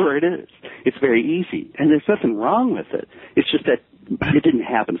 whoever it is. It's very easy. And there's nothing wrong with it. It's just that it didn't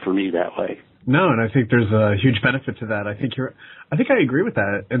happen for me that way. No, and I think there's a huge benefit to that. I think I agree with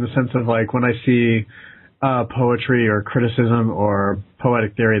that in the sense of like when I see poetry or criticism or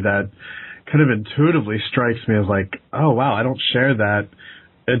poetic theory that kind of intuitively strikes me as like, oh wow, I don't share that.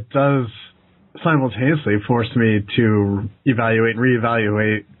 It does simultaneously force me to evaluate and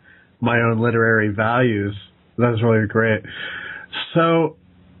reevaluate my own literary values. That's really great. So,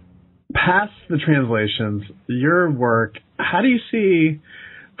 past the translations, your work, how do you see,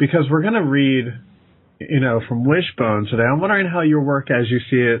 because we're going to read, from Wishbone today, I'm wondering how your work as you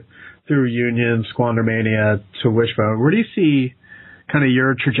see it through Union, Squandermania to Wishbone, where do you see kind of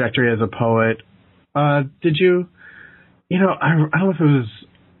your trajectory as a poet? Did you, I don't know if it was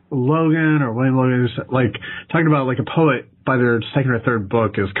Logan or William Logan, like talking about like a poet by their second or third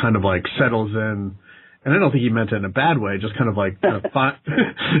book is kind of like settles in, and I don't think he meant it in a bad way, just kind of like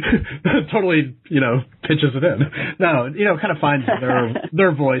totally, pitches it in. No, kind of finds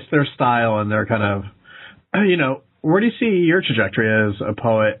their voice, their style, and their kind of, where do you see your trajectory as a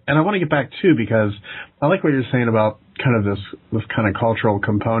poet? And I want to get back too, because I like what you're saying about kind of this kind of cultural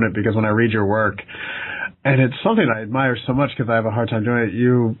component, because when I read your work, and it's something I admire so much because I have a hard time doing it,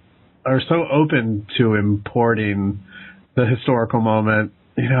 you are so open to importing the historical moment,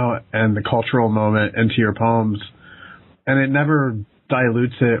 and the cultural moment into your poems, and it never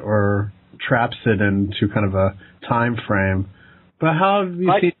dilutes it or traps it into kind of a time frame. But how have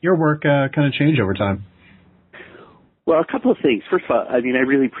you seen your work kind of change over time? Well, a couple of things. First of all, I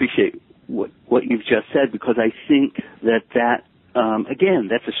really appreciate what you've just said, because I think that again,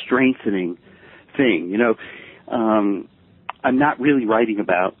 that's a strengthening thing. I'm not really writing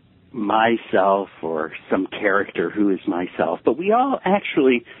about myself or some character who is myself, but we all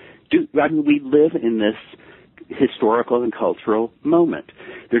actually do. We live in this historical and cultural moment.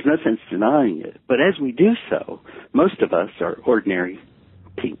 There's no sense denying it. But as we do so, most of us are ordinary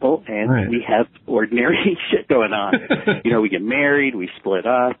people, and right. We have ordinary shit going on. We get married, we split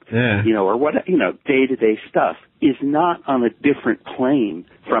up, or what, day-to-day stuff is not on a different plane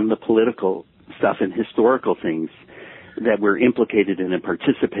from the political stuff and historical things that we're implicated in and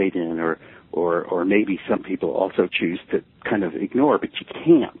participate in, or maybe some people also choose to kind of ignore, but you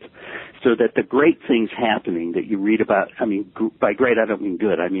can't. So that the great things happening that you read about, by great I don't mean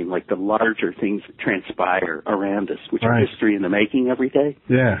good, I mean like the larger things that transpire around us, which right. are history in the making every day,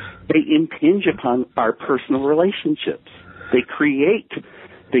 they impinge upon our personal relationships. They create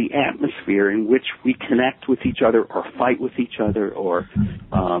the atmosphere in which we connect with each other or fight with each other, or,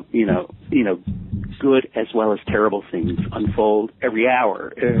 good as well as terrible things unfold every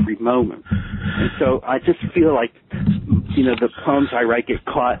hour, every moment. And so I just feel like, the poems I write get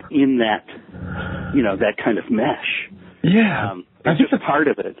caught in that, that kind of mesh. Yeah. It's just a part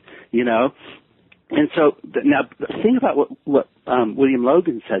of it, And so now the thing about what William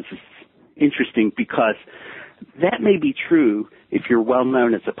Logan says is interesting, because that may be true if you're well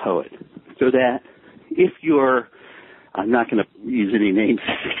known as a poet. So that if you're, I'm not going to use any names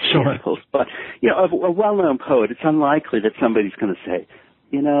as examples, but, a well-known poet, it's unlikely that somebody's going to say,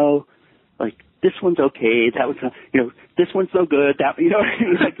 like, this one's okay, that one's not, this one's no good, that,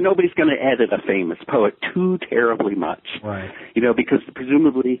 like nobody's going to edit a famous poet too terribly much. Right. Because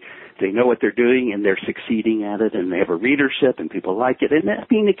presumably they know what they're doing and they're succeeding at it and they have a readership and people like it. And that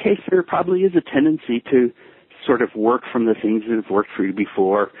being the case, there probably is a tendency to sort of work from the things that have worked for you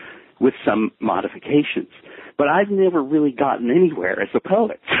before with some modifications. But I've never really gotten anywhere as a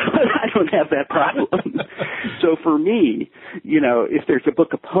poet. I don't have that problem. So for me, if there's a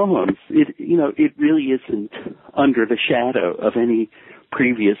book of poems, it really isn't under the shadow of any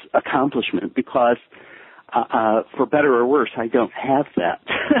previous accomplishment, because for better or worse, I don't have that.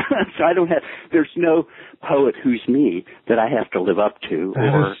 So there's no poet who's me that I have to live up to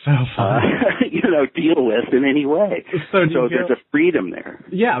or, deal with in any way. So there's a freedom there.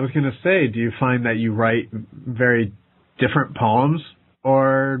 Yeah, I was going to say, do you find that you write very different poems,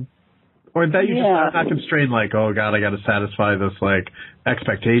 or that you just are not constrained, like, oh God, I got to satisfy this, like,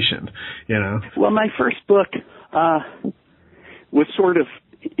 expectation, Well, my first book, was sort of,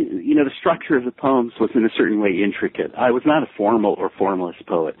 the structure of the poems was in a certain way intricate. I was not a formal or formalist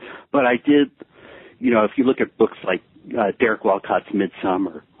poet, but I did, if you look at books like Derek Walcott's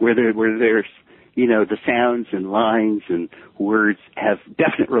Midsummer, where there's, the sounds and lines and words have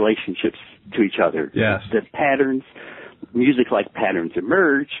definite relationships to each other. Yes. The patterns, music-like patterns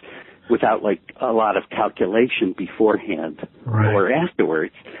emerge without like a lot of calculation beforehand right. or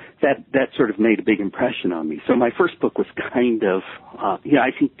afterwards. That sort of made a big impression on me. So my first book was kind of,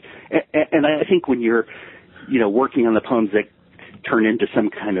 I think when you're, working on the poems that turn into some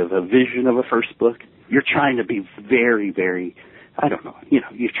kind of a vision of a first book, you're trying to be very, very, I don't know,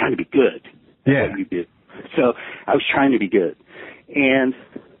 you're trying to be good at what you do. So I was trying to be good. And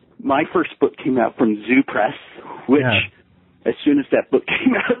my first book came out from Zoo Press, which as soon as that book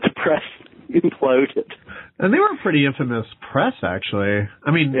came out, the press imploded. And they were a pretty infamous press, actually.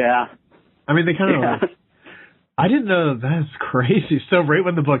 I mean, they kind of. I didn't know. That's crazy. So right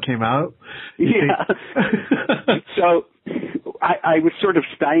when the book came out? Yeah. So I was sort of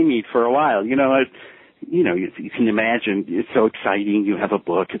stymied for a while. You can imagine, it's so exciting. You have a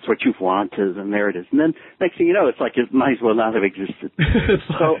book. It's what you've wanted, and there it is. And then next thing you know, it's like it might as well not have existed.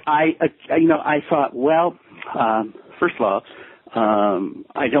 So I thought, well, first of all,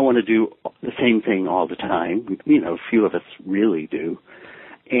 I don't want to do the same thing all the time. Few of us really do.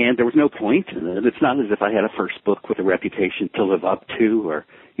 And there was no point in it. It's not as if I had a first book with a reputation to live up to, or,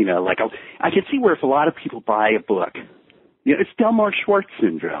 I can see where if a lot of people buy a book, it's Delmar Schwartz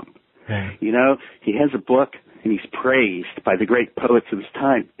syndrome. Right. He has a book and he's praised by the great poets of his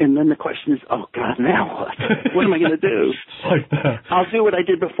time. And then the question is, oh God, now what? What am I going to do? Like that. I'll do what I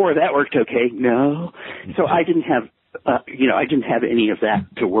did before. That worked okay. No. So I didn't have, I didn't have any of that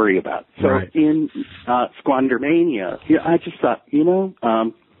to worry about. So right. in Squandermania, I just thought,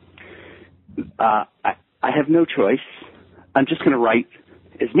 I have no choice. I'm just going to write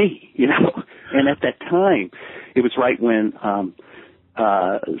as me, And at that time, it was right when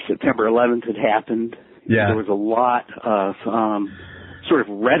September 11th had happened. Yeah. There was a lot of sort of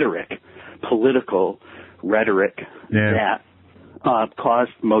rhetoric, political rhetoric that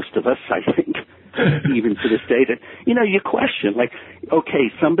caused most of us, I think, even to this day, to, you question, like,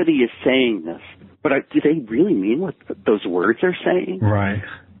 okay, somebody is saying this, but do they really mean what those words are saying? Right.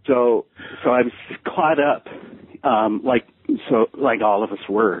 So I was caught up, like all of us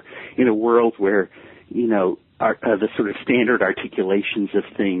were, in a world where, the sort of standard articulations of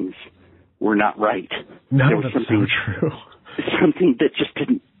things were not right. No, there was that's so true. Something that just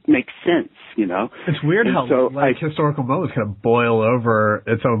didn't make sense, It's weird how historical moments kind of boil over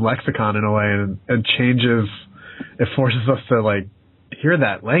its own lexicon in a way, and changes. It forces us to hear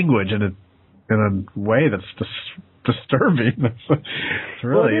that language in a way that's disturbing. It's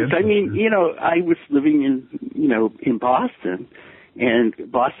really interesting. I was living in Boston, and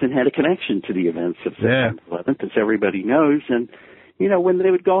Boston had a connection to the events of September 11th, as everybody knows. And, when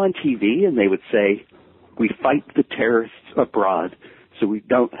they would go on TV and they would say, we fight the terrorists abroad so we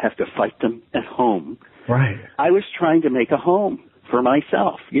don't have to fight them at home. Right. I was trying to make a home for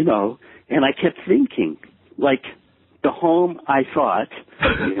myself, and I kept thinking, the home I thought,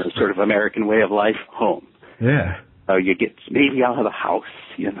 sort of American way of life, home. Yeah. Maybe I'll have a house,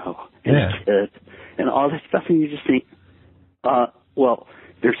 and a kid, and all that stuff, and you just think, well,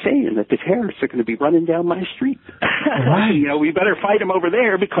 they're saying that the terrorists are going to be running down my street. Right. We better fight them over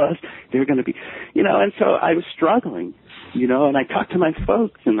there because they're going to be, and so I was struggling, and I talked to my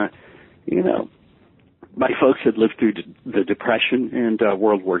folks, and, my folks had lived through the Depression and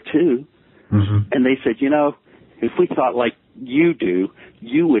World War II, mm-hmm. and they said, if we thought like you do,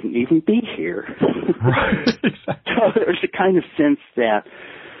 you wouldn't even be here. Right. Exactly. So there's a kind of sense that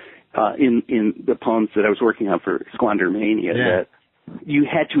in the poems that I was working on for Squandermania, that you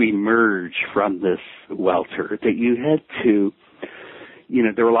had to emerge from this welter, that you had to,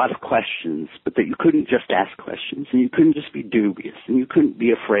 there were a lot of questions, but that you couldn't just ask questions, and you couldn't just be dubious, and you couldn't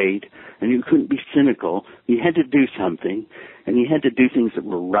be afraid, and you couldn't be cynical. You had to do something, and you had to do things that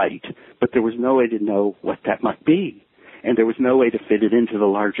were right, but there was no way to know what that might be. And there was no way to fit it into the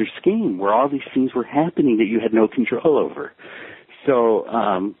larger scheme where all these things were happening that you had no control over. So,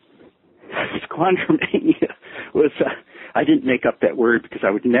 Squandermania was, I didn't make up that word because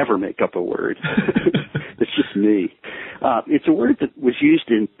I would never make up a word. It's just me. It's a word that was used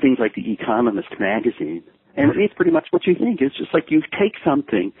in things like The Economist magazine. And it's pretty much what you think. It's just like you take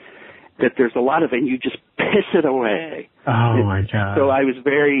something that there's a lot of and you just piss it away. Oh, my God. So I was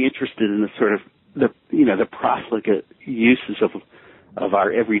very interested in the sort of the profligate uses of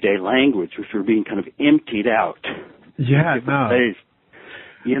our everyday language, which were being kind of emptied out. Yeah, no. Ways.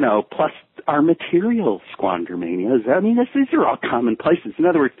 Plus our material Squandermania. These are all commonplaces. In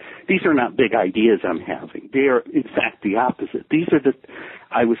other words, these are not big ideas I'm having. They are, in fact, the opposite.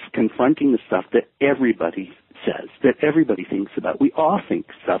 I was confronting the stuff that everybody says, that everybody thinks about. We all think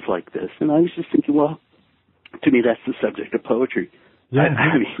stuff like this. And I was just thinking, well, to me, that's the subject of poetry. Yeah,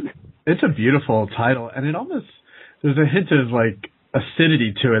 it's a beautiful title, and it almost, there's a hint of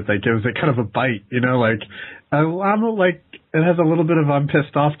acidity to it that gives it kind of a bite, it has a little bit of I'm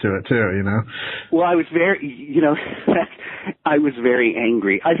pissed off to it too, Well, I was very, I was very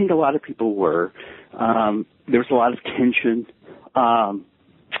angry. I think a lot of people were. There was a lot of tension,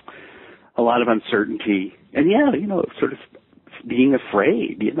 a lot of uncertainty, and sort of being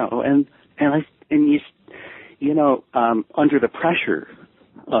afraid, under the pressure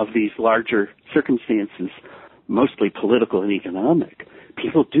of these larger circumstances, mostly political and economic,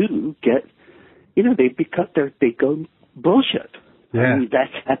 people do get, they go bullshit. Yeah. I mean,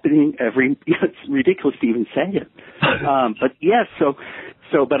 that's happening it's ridiculous to even say it. But yes,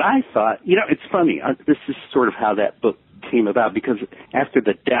 but I thought, it's funny. This is sort of how that book came about, because after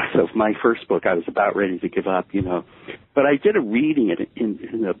the death of my first book, I was about ready to give up, But I did a reading at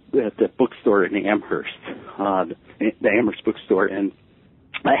the bookstore in Amherst, the Amherst bookstore, and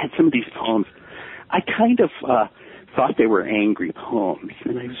I had some of these poems. I kind of thought they were angry poems,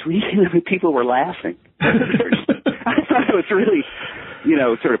 and I was reading them and people were laughing. I thought I was really,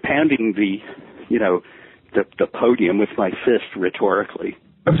 sort of pounding the podium with my fist rhetorically.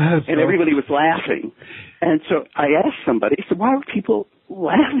 And everybody was laughing. And so I asked somebody, I said, why were people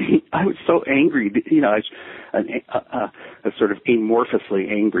laughing? I was so angry. I was a sort of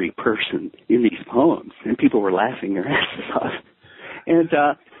amorphously angry person in these poems, and people were laughing their asses off. And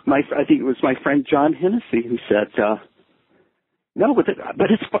I think it was my friend John Hennessy who said, no, but it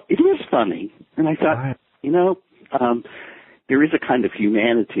is funny. And I thought, there is a kind of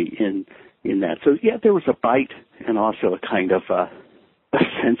humanity in that. So, yeah, there was a bite and also a kind of a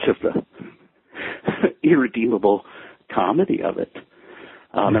sense of the irredeemable comedy of it.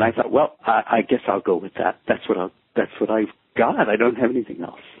 And I thought, well, I guess I'll go with that. That's what I've got. I don't have anything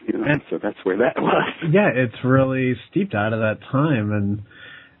else. And so that's where that was. Yeah, it's really steeped out of that time.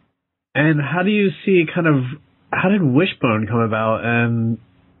 And how do you see how did Wishbone come about, and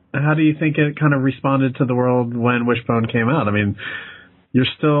how do you think it kind of responded to the world when Wishbone came out? I mean, you're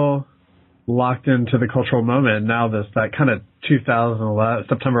still locked into the cultural moment now. That kind of 2011,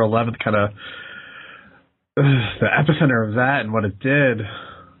 September 11th kind of the epicenter of that and what it did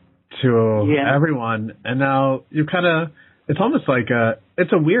to everyone. And now you it's almost like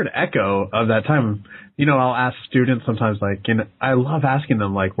it's a weird echo of that time. I'll ask students sometimes, I love asking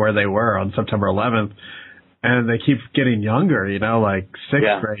them where they were on September 11th, and they keep getting younger, like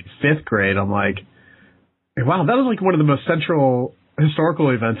 6th grade, 5th grade. I'm like, wow, that was one of the most central historical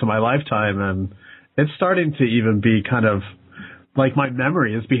events of my lifetime, and it's starting to even be kind of my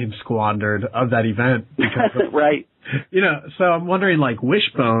memory is being squandered of that event because of, right. So I'm wondering,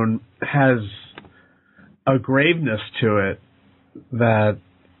 Wishbone has a graveness to it that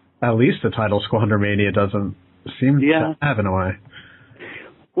at least the title Squandermania doesn't seem to have in a way.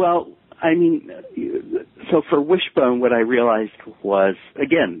 Well, I mean, so for Wishbone, what I realized was,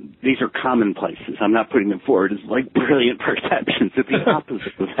 again, these are commonplaces. I'm not putting them forward as brilliant perceptions. It's the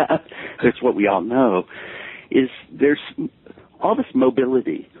opposite of that. That's what we all know. Is there's all this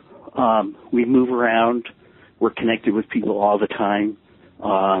mobility. We move around. We're connected with people all the time,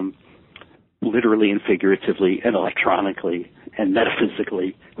 literally and figuratively and electronically and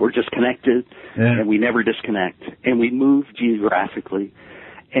metaphysically. We're just connected, and we never disconnect. And we move geographically.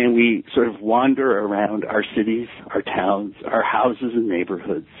 And we sort of wander around our cities, our towns, our houses and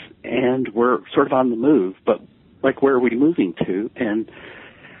neighborhoods, and we're sort of on the move. But where are we moving to? And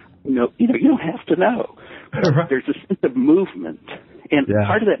you don't have to know. There's a sense of movement, and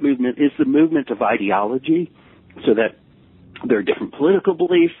part of that movement is the movement of ideology. So that there are different political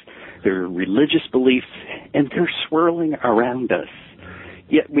beliefs, there are religious beliefs, and they're swirling around us.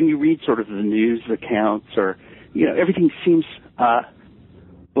 Yet when you read sort of the news accounts, or everything seems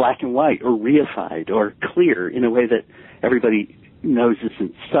black and white or reified or clear in a way that everybody knows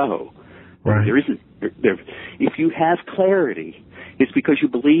isn't so. Right. There isn't. If you have clarity, it's because you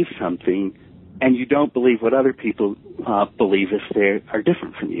believe something and you don't believe what other people believe if they are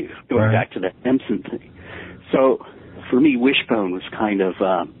different from you. Going back to that Empson thing. So for me, Wishbone was kind of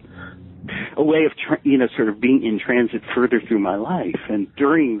a way of, sort of being in transit further through my life. And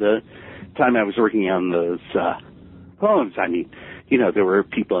during the time I was working on those poems, I mean, there were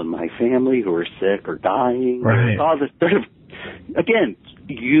people in my family who were sick or dying. Right. All this sort of, again,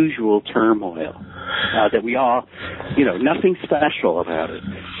 usual turmoil that we all, nothing special about it.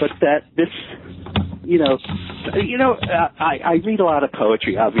 But that this, I read a lot of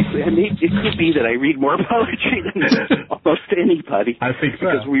poetry, obviously. And it could be that I read more poetry than almost anybody. I think so.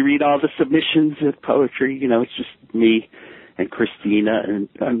 Because we read all the submissions of poetry. It's just me and Christina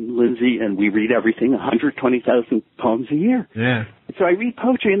and Lindsay, and we read everything, 120,000 poems a year. Yeah. So I read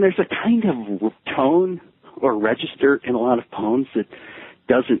poetry, and there's a kind of tone or register in a lot of poems that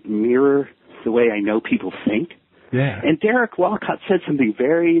doesn't mirror the way I know people think. Yeah. And Derek Walcott said something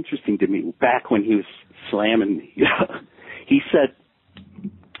very interesting to me back when he was slamming me. He said,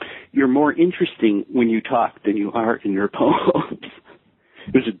 "You're more interesting when you talk than you are in your poems."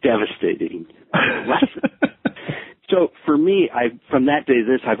 It was a devastating lesson. So for me, from that day to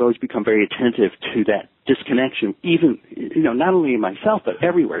this, I've always become very attentive to that disconnection, even, not only in myself, but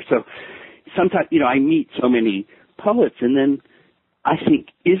everywhere. So sometimes, I meet so many poets, and then I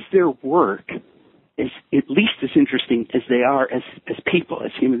think, is their work at least as interesting as they are as people,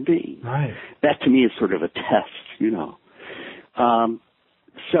 as human beings. Right. That to me is sort of a test,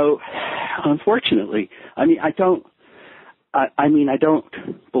 So, unfortunately, I don't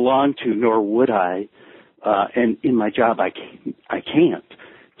belong to, nor would I, and in my job I can't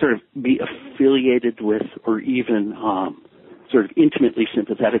sort of be affiliated with or even sort of intimately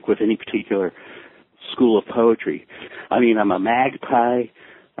sympathetic with any particular school of poetry. I'm a magpie.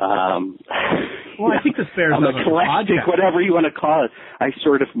 Well, I think this bears I'm on a eclectic, whatever you want to call it. I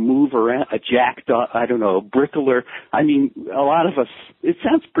sort of move around, a jackdaw, I don't know, a brickler. A lot of us, it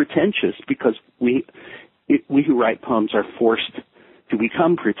sounds pretentious because we who write poems are forced to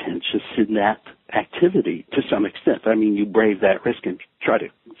become pretentious in that activity to some extent. You brave that risk and try to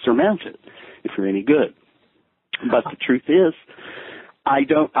surmount it if you're any good. But the truth is, I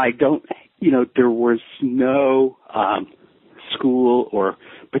don't, there was no school or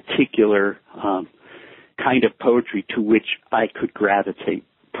particular kind of poetry to which I could gravitate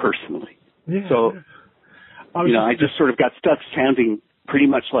personally. Yeah. So, I just sort of got stuck sounding pretty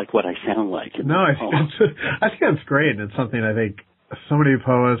much like what I sound like. No, I think that's great. It's something I think so many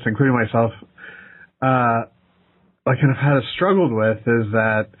poets, including myself, kind of had struggled with, is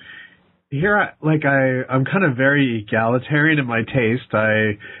that here, I'm kind of very egalitarian in my taste.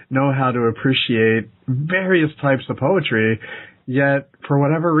 I know how to appreciate various types of poetry, yet for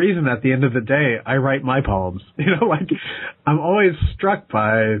whatever reason, at the end of the day, I write my poems. I'm always struck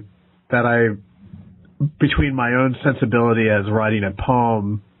by that between my own sensibility as writing a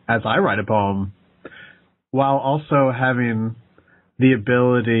poem, as I write a poem, while also having the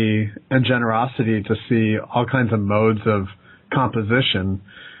ability and generosity to see all kinds of modes of composition.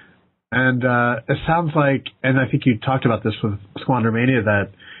 And it sounds like, and I think you talked about this with Squandermania,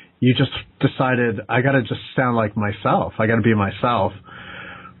 that you just decided, I got to just sound like myself. I got to be myself.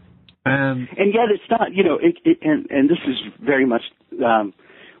 And yet it's not, and this is very much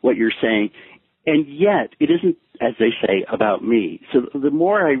what you're saying. And yet it isn't, as they say, about me. So the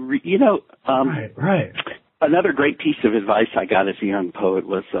more I right. Another great piece of advice I got as a young poet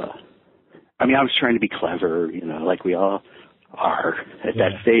was, I was trying to be clever, like we all are at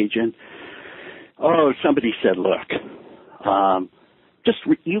that stage. And, somebody said, look,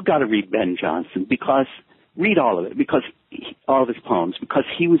 you got to read Ben Jonson, read all of it, all of his poems, because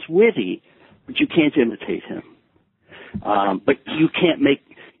he was witty, but you can't imitate him. But you can't make,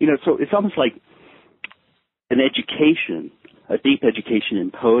 so it's almost like an education, a deep education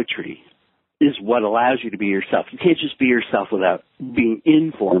in poetry is what allows you to be yourself. You can't just be yourself without being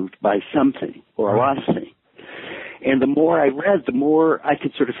informed by something or a lot of things. And the more I read, the more I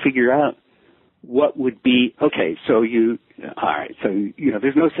could sort of figure out what would be, there's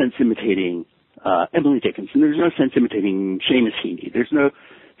no sense imitating Emily Dickinson. There's no sense imitating Seamus Heaney. There's no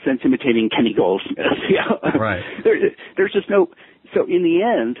sense imitating Kenny Goldsmith. Right. There's just no, so in the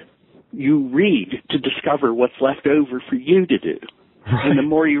end, you read to discover what's left over for you to do. Right. And the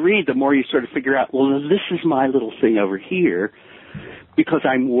more you read, the more you sort of figure out, well, this is my little thing over here, because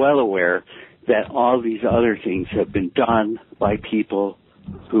I'm well aware that all these other things have been done by people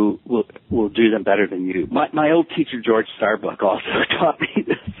who will do them better than you. My old teacher, George Starbuck, also taught me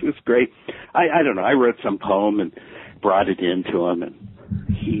this. It was great. I don't know, I wrote some poem and brought it in to him, and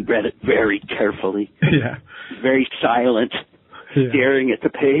he read it very carefully. Yeah. Very silent, staring at the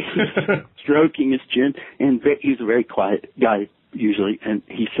page, stroking his chin, and he's a very quiet guy usually, and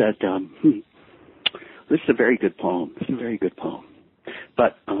he said, this is a very good poem. This is a very good poem.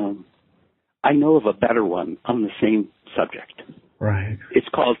 But I know of a better one on the same subject. Right. It's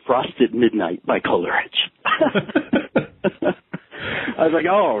called Frosted Midnight by Coleridge. I was like,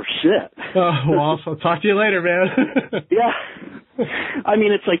 oh, shit. Well, I'll talk to you later, man. Yeah.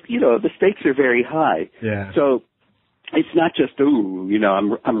 It's like, the stakes are very high. Yeah. So it's not just,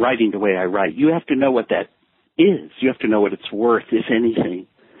 I'm writing the way I write. You have to know what that is. You have to know what it's worth, if anything.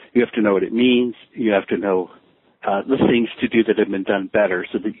 You have to know what it means. You have to know the things to do that have been done better,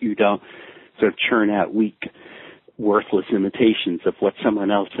 so that you don't sort of churn out weak, worthless imitations of what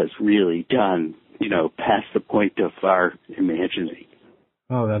someone else has really done, past the point of our imagining.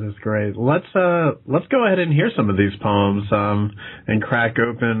 Oh, that is great. Let's go ahead and hear some of these poems and crack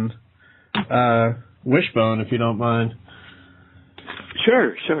open Wishbone, if you don't mind.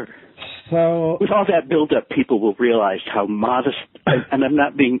 Sure. So, with all that build-up, people will realize how modest, and I'm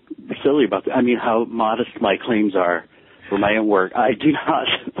not being silly about that, how modest my claims are for my own work. I do not.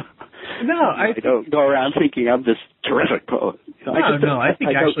 No, I don't go around thinking I'm this terrific poet. I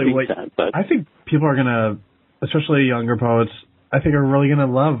think people are going to, especially younger poets, I think are really going to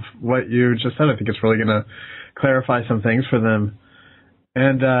love what you just said. I think it's really going to clarify some things for them.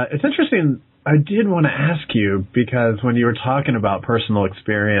 And it's interesting I did want to ask you, because when you were talking about personal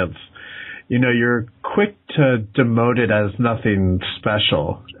experience, you know, you're quick to demote it as nothing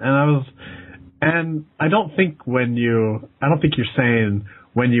special. And I don't think you're saying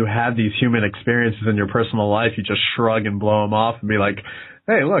when you have these human experiences in your personal life, you just shrug and blow them off and be like,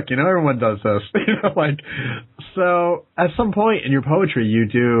 hey, look, you know, everyone does this. So at some point in your poetry, you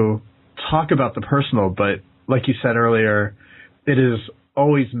do talk about the personal, but like you said earlier, it is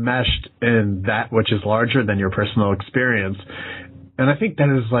always meshed in that which is larger than your personal experience. And I think that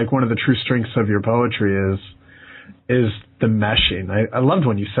is like one of the true strengths of your poetry is the meshing. I loved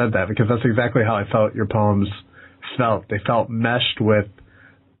when you said that, because that's exactly how I felt your poems felt. They felt meshed with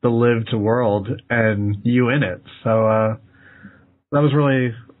the lived world and you in it. So that was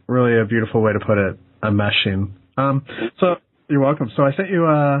really, really a beautiful way to put it, a meshing. So you're welcome. So I sent you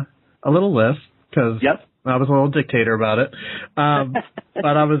a little list, because I was a little dictator about it. But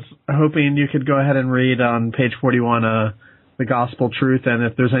I was hoping you could go ahead and read on page 41 the gospel truth, and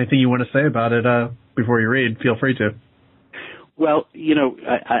if there's anything you want to say about it before you read, feel free to. Well, you know,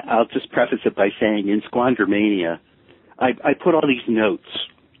 I'll just preface it by saying in Squandermania, I put all these notes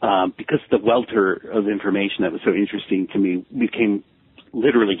because the welter of information that was so interesting to me became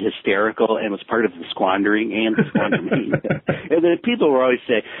literally hysterical and was part of the squandering and the Squandermania. And then people would always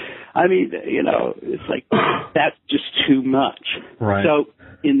say, I mean, you know, it's like, that's just too much. Right. So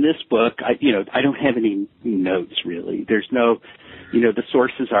in this book, I don't have any notes really. There's no, you know, the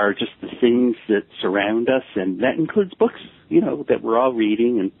sources are just the things that surround us, and that includes books, you know, that we're all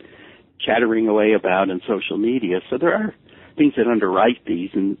reading and chattering away about on social media. So there are things that underwrite these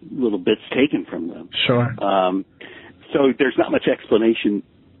and little bits taken from them. Sure. So there's not much explanation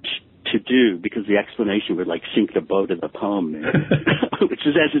to do, because the explanation would like sink the boat of the poem, which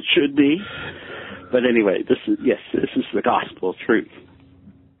is as it should be. But anyway, this is the gospel truth.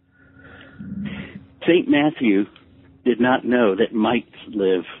 St. Matthew did not know that mites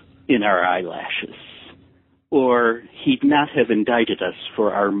live in our eyelashes, or he'd not have indicted us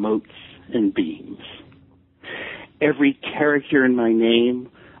for our motes and beams. Every character in my name,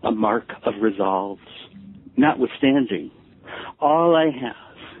 a mark of resolves. Notwithstanding, all I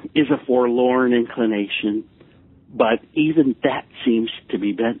have is a forlorn inclination, but even that seems to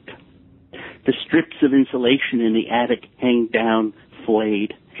be bent. The strips of insulation in the attic hang down,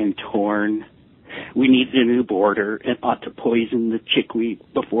 flayed and torn. We need a new border and ought to poison the chickweed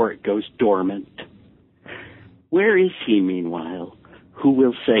before it goes dormant. Where is he, meanwhile, who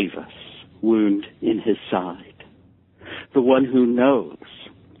will save us, wound in his side? The one who knows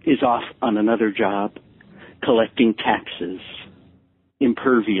is off on another job, collecting taxes,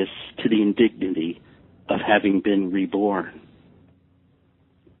 impervious to the indignity of having been reborn.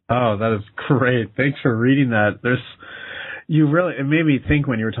 Oh, that is great. Thanks for reading that. It made me think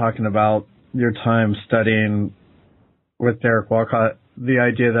when you were talking about your time studying with Derek Walcott, the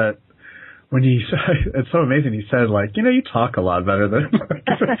idea that when it's so amazing, he said, like, you know, you talk a lot better than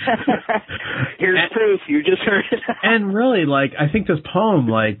Here's proof, you just heard it. And really, like, I think this poem,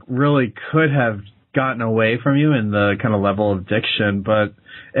 like, really could have gotten away from you in the kind of level of diction, but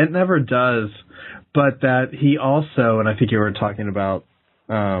it never does. But that he also, and I think you were talking about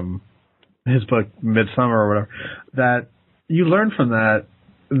his book Midsummer or whatever, that you learn from that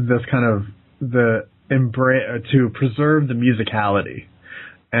this kind of to preserve the musicality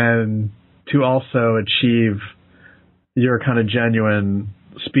and to also achieve your kind of genuine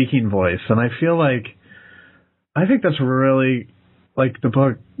speaking voice. And I think that's really, like, the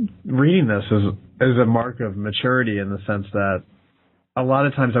book, reading this is a mark of maturity, in the sense that a lot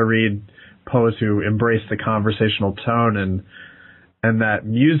of times I read poets who embrace the conversational tone and that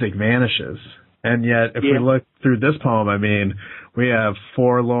music vanishes. And yet, if we look through this poem, I mean, we have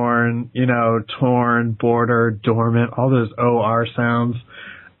forlorn, you know, torn, border, dormant, all those OR sounds.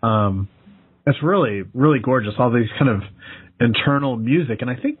 It's really, really gorgeous, all these kind of internal music. And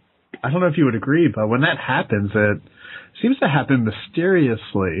I don't know if you would agree, but when that happens, it seems to happen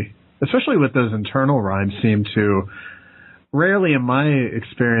mysteriously, especially with those internal rhymes seem to, rarely in my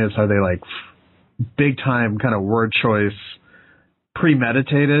experience are they like big time kind of word choice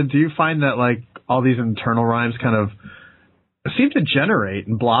premeditated. Do you find that like all these internal rhymes kind of seem to generate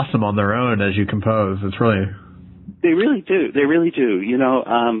and blossom on their own as you compose? They really do. You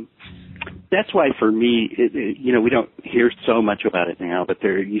know, that's why for me, you know, we don't hear so much about it now, but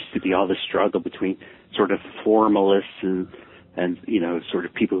there used to be all this struggle between sort of formalists and you know, sort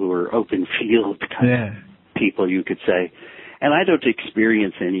of people who are open field kind of people, you could say. And I don't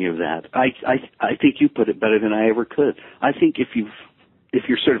experience any of that. I think you put it better than I ever could. I think if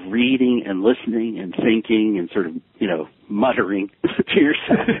you're sort of reading and listening and thinking and sort of, muttering to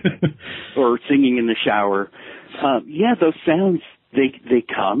yourself or singing in the shower. Those sounds, they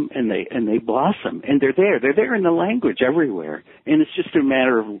come and they blossom, and they're there. They're there in the language everywhere. And it's just a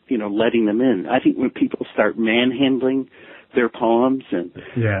matter of, letting them in. I think when people start manhandling their poems and,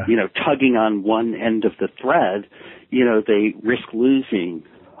 tugging on one end of the thread, they risk losing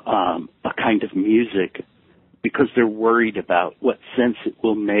a kind of music because they're worried about what sense it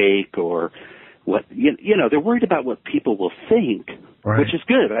will make, or what, they're worried about what people will think, right. Which is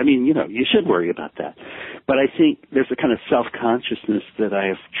good. I mean, you should worry about that. But I think there's a kind of self-consciousness that I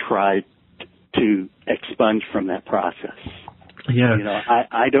have tried to expunge from that process. Yeah.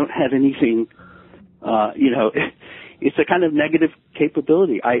 I don't have anything, it's a kind of negative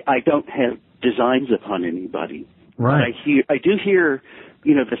capability. I don't have designs upon anybody. Right. But I do hear,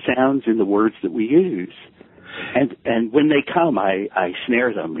 the sounds and the words that we use. And when they come, I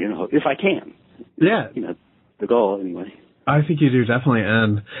snare them, if I can. Yeah. The goal, anyway. I think you do, definitely.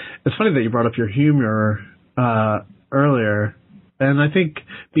 And it's funny that you brought up your humor earlier. And I think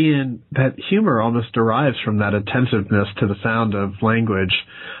being that humor almost derives from that attentiveness to the sound of language.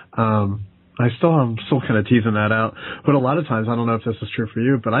 I'm still kind of teasing that out. But a lot of times, I don't know if this is true for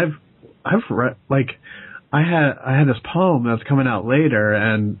you, but I've read, I had this poem that's coming out later,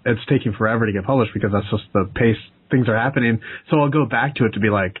 and it's taking forever to get published because that's just the pace things are happening. So I'll go back to it to be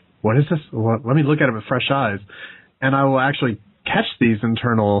like, what is this? Let me look at it with fresh eyes. And I will actually catch these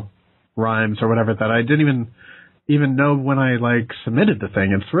internal rhymes or whatever that I didn't even know when I submitted the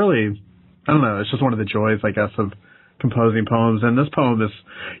thing. It's really, I don't know, it's just one of the joys, I guess, of composing poems. And this poem is,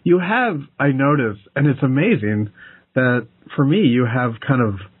 I noticed, and it's amazing that for me, you have kind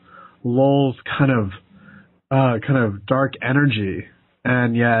of Lowell's kind of dark energy,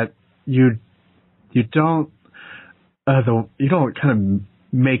 and yet you don't kind of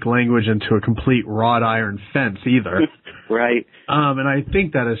make language into a complete wrought iron fence either. Right. And I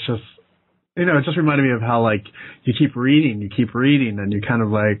think that it's just, it just reminded me of how you keep reading, and you kind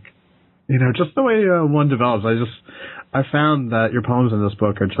of just the way one develops. I found that your poems in this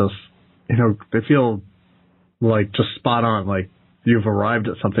book are just, they feel just spot on, you've arrived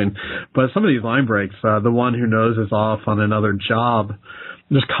at something. But some of these line breaks, the one who knows is off on another job,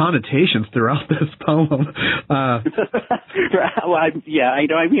 there's connotations throughout this poem. Well, I'm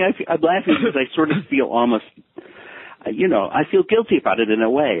laughing because I sort of feel almost, I feel guilty about it in a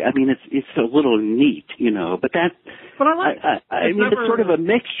way. I mean, it's a little neat, but that. But I like. It's sort of a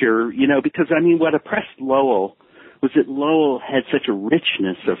mixture, because what oppressed Lowell was that Lowell had such a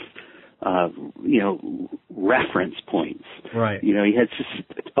richness of, reference points. Right. He had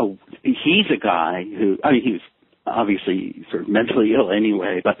he's a guy who, he was obviously sort of mentally ill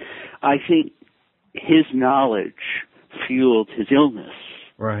anyway, but I think his knowledge fueled his illness.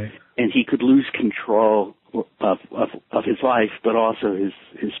 Right. And he could lose control of his life, but also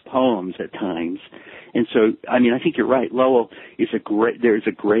his poems at times. And so, I think you're right. Lowell is there's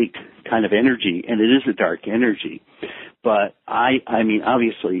a great kind of energy, and it is a dark energy. But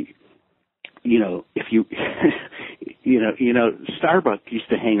obviously, if you, Starbuck used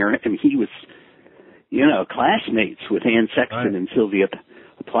to hang around, he was, classmates with Anne Sexton and Sylvia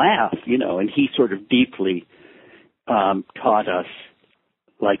Plath, and he sort of deeply taught us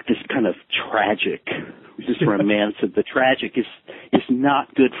this kind of tragic, this romance of the tragic is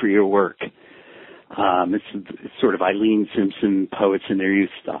not good for your work. It's sort of Eileen Simpson, Poets in Their Youth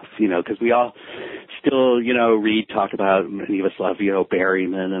stuff, because we all still, read, talk about, many of us love,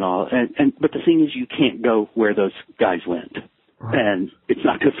 Berryman and all. But the thing is, you can't go where those guys went. Right. And it's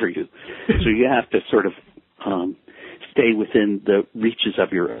not good for you. So you have to sort of stay within the reaches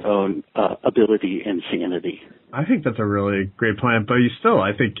of your own ability and sanity. I think that's a really great plan, but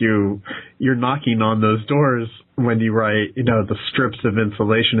I think you're knocking on those doors when you write, the strips of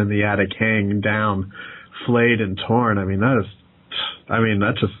insulation in the attic hang down, flayed and torn.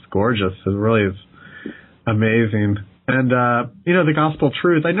 That's just gorgeous. It really is amazing. And, the gospel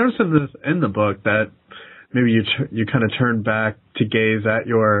truth, I noticed in the book that maybe you kind of turned back to gaze at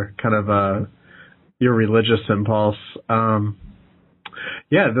your kind of, your religious impulse.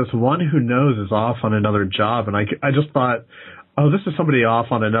 This one who knows is off on another job, and I just thought, oh, this is somebody off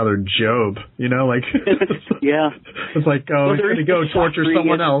on another Job, Yeah. It's he's going to go torture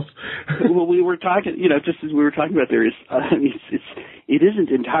someone else. Well, we were talking, just as we were talking about, there is, it isn't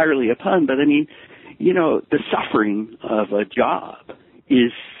entirely a pun, but the suffering of a job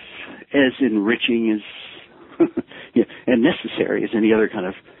is as enriching as, and necessary as any other kind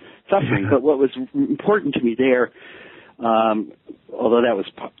of suffering. Yeah. But what was important to me there, although that was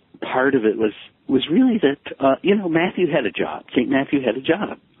part of it was really that, Matthew had a job. St. Matthew had a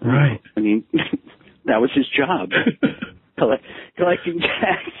job. Right. I mean, that was his job, collecting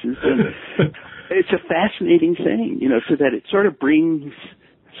taxes. And it's a fascinating thing, so that it sort of brings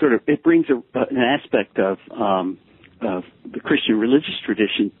an aspect of the Christian religious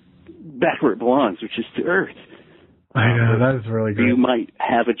tradition back where it belongs, which is to earth. I know, that is really good. You might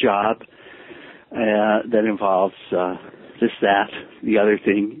have a job that involves this, that, the other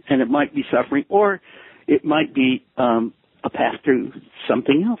thing, and it might be suffering, or it might be a path to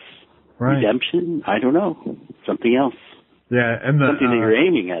something else. Right. Redemption, I don't know, something else. Yeah, and something that you're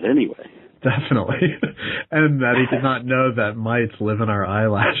aiming at anyway. Definitely. And that he did not know that mites live in our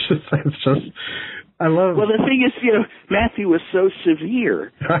eyelashes. It's just, I love... Well, the thing is, Matthew was so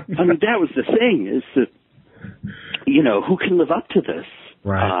severe. I mean, that was the thing, is that, who can live up to this?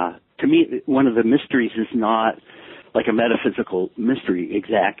 Right. To me, one of the mysteries is not like a metaphysical mystery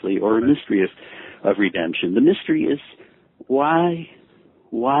exactly, or a mystery of redemption. The mystery is why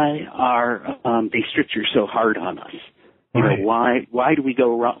are these strictures so hard on us? Why do we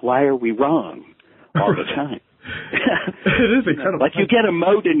go wrong? Why are we wrong all the time? It is incredible. Like you get a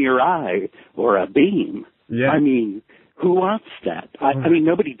mote in your eye or a beam. Yeah. I mean, who wants that? I mean,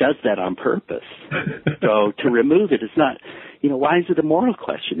 nobody does that on purpose. So to remove it is not, why is it a moral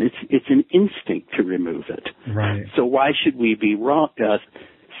question? It's an instinct to remove it. Right. So why should we be wrong,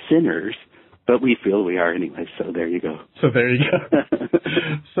 sinners? But we feel we are anyway, so there you go. So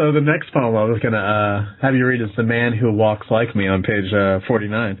So the next poem I was going to have you read is The Man Who Walks Like Me on page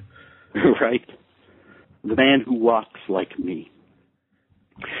 49. Right. The Man Who Walks Like Me.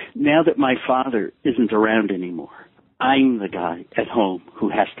 Now that my father isn't around anymore, I'm the guy at home who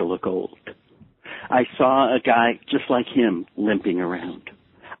has to look old. I saw a guy just like him limping around.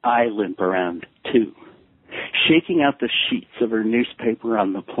 I limp around, too. Shaking out the sheets of her newspaper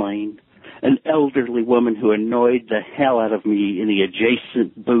on the plane, an elderly woman who annoyed the hell out of me in the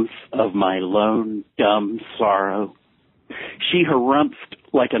adjacent booth of my lone, dumb sorrow. She harumphed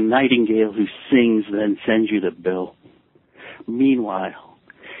like a nightingale who sings, then sends you the bill. Meanwhile,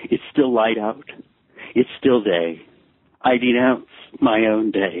 it's still light out. It's still day. I denounce my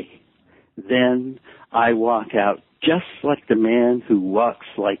own day. Then I walk out just like the man who walks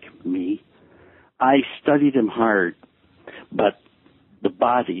like me. I studied him hard, but the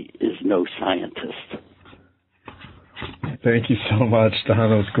body is no scientist. Thank you so much, Don.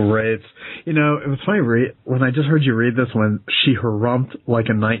 That was great. It was funny, when I just heard you read this, when she harumphed like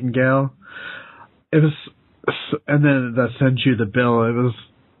a nightingale, it was, and then that sends you the bill, it was,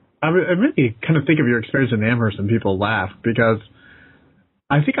 I really kind of think of your experience in Amherst and people laugh, because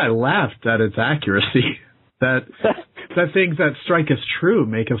I think I laughed at its accuracy, that things that strike us true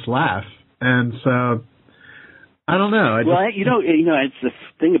make us laugh. And so, I don't know. It's the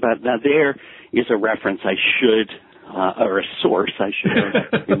thing about, now there is a reference I should, or a source I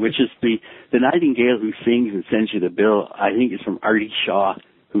should, which is the nightingale who sings and sends you the bill. I think it's from Artie Shaw,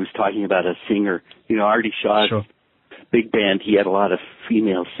 who was talking about a singer. Artie Shaw's big band, he had a lot of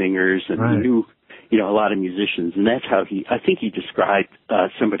female singers, and he knew, a lot of musicians, and that's how I think he described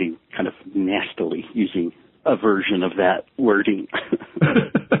somebody kind of nastily using a version of that wording.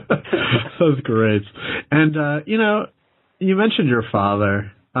 That was great. And, you mentioned your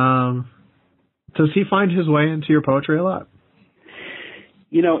father. Does he find his way into your poetry a lot?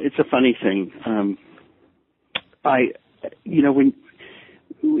 It's a funny thing. When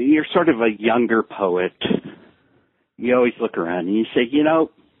you're sort of a younger poet, you always look around and you say,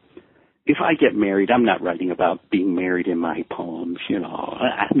 if I get married, I'm not writing about being married in my poems.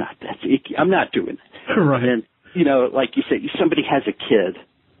 I'm not that icky. I'm not doing it. Right. And, like you say, somebody has a kid.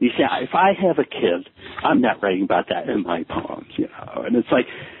 You say, if I have a kid, I'm not writing about that in my poems, And it's like,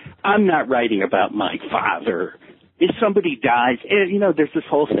 I'm not writing about my father. If somebody dies, there's this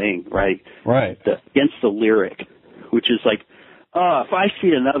whole thing, right? Right. Against the lyric, which is like, if I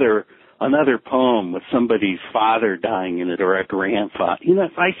see another poem with somebody's father dying in it or a grandfather,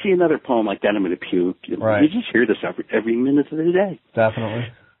 if I see another poem like that, I'm going to puke. Right. You just hear this every minute of the day. Definitely.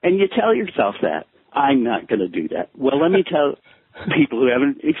 And you tell yourself that. I'm not going to do that. Well, let me tell people who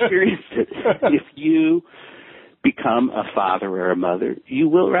haven't experienced it. If you become a father or a mother, you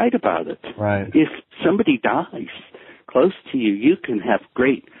will write about it. Right. If somebody dies close to you, you can have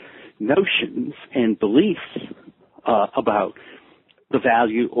great notions and beliefs about the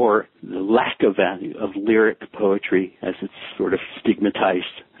value or the lack of value of lyric poetry, as it's sort of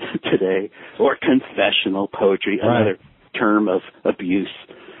stigmatized today, or confessional poetry, another term of abuse.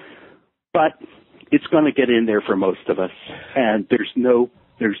 But it's going to get in there for most of us, and there's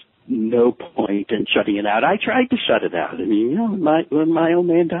no point in shutting it out. I tried to shut it out. I mean, when my old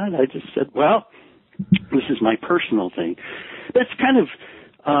man died, I just said, well, this is my personal thing. That's kind of,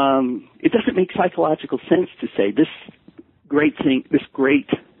 it doesn't make psychological sense to say this great thing, this great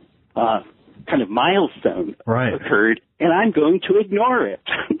kind of milestone occurred, and I'm going to ignore it.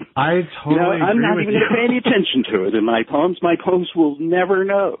 I totally agree I'm not with even going to pay any attention to it in my poems. My poems will never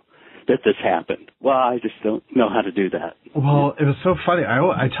know that this happened. Well, I just don't know how to do that. Well, it was so funny.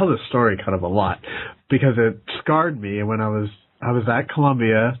 I tell this story kind of a lot because it scarred me when I was at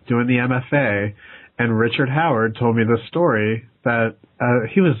Columbia doing the MFA, and Richard Howard told me this story that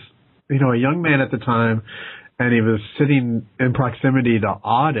he was, a young man at the time, and he was sitting in proximity to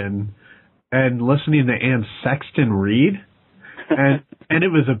Auden and listening to Anne Sexton read, and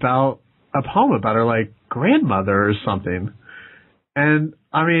it was about a poem about her like grandmother or something. And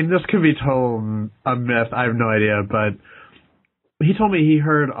I mean, this could be total a myth. I have no idea, but he told me he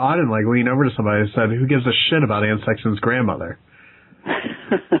heard Auden like lean over to somebody and said, "Who gives a shit about Anne Sexton's grandmother?"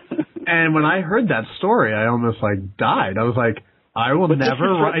 And when I heard that story, I almost like died. I was like, I will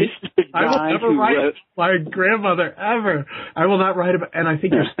never write my grandmother ever. I will not write about, and I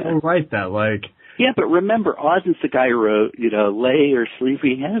think you're so right that like. Yeah, but remember, Auden's the guy who wrote, lay or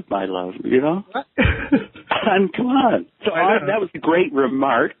sleepy head, my love, And come on. So Auden, that was a great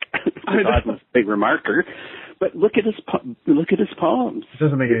remark. Auden was a big remarker. But look at his poems. It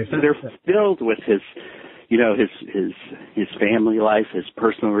doesn't make any sense. They're filled with his family life, his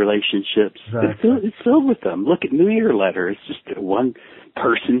personal relationships. Exactly. It's filled with them. Look at New Year Letter. It's just one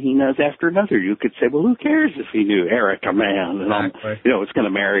person he knows after another. You could say, well, who cares if he knew Erica Mann and was going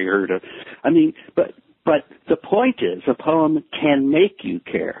to marry her to. I mean, but the point is, a poem can make you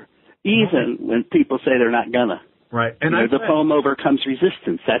care, even when people say they're not gonna. Right, and the poem overcomes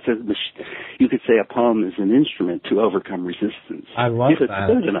resistance. You could say a poem is an instrument to overcome resistance. I love if it's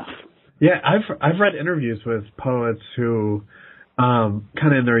good enough. Yeah, I've read interviews with poets who, kind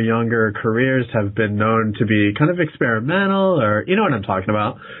of in their younger careers, have been known to be kind of experimental, or you know what I'm talking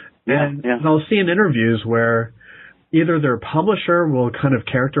about. And I'll see in interviews where either their publisher will kind of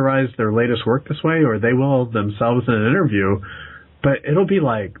characterize their latest work this way, or they will themselves in an interview. But it'll be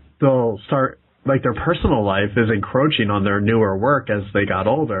like they'll start, like their personal life is encroaching on their newer work as they got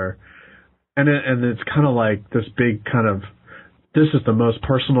older, and it's kind of like this big kind of. This is the most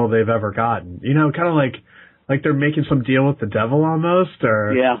personal they've ever gotten. Kind of like they're making some deal with the devil almost,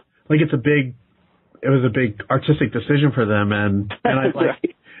 or like it was a big artistic decision for them, and I like,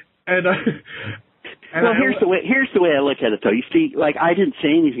 right. and well, here's the way I look at it though. You see, like I didn't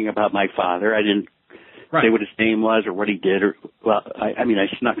say anything about my father. I didn't say what his name was or what he did, or I mean, I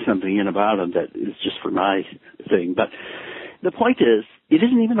snuck something in about him that is just for my thing, but. The point is, it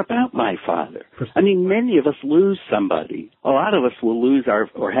isn't even about my father. I mean, many of us lose somebody. A lot of us will lose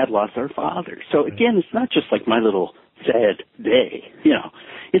or have lost our father. So again, it's not just like my little sad day.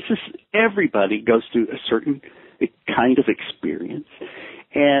 It's just everybody goes through a certain kind of experience,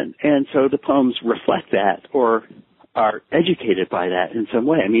 and so the poems reflect that or are educated by that in some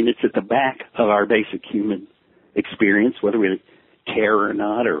way. I mean, it's at the back of our basic human experience, whether we care or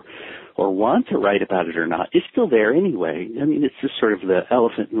not, or want to write about it or not. It's still there anyway. I mean, it's just sort of the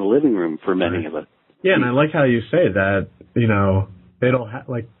elephant in the living room for many of us. Yeah, and I like how you say that, it'll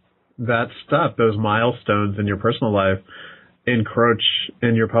like that stuff, those milestones in your personal life encroach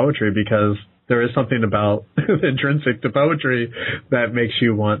in your poetry, because there is something about intrinsic to poetry that makes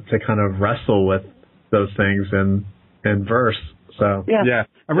you want to kind of wrestle with those things in verse. So,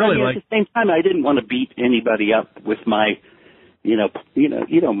 I really like. At the same time, I didn't want to beat anybody up with my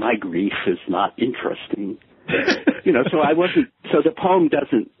my grief is not interesting. So I wasn't. So the poem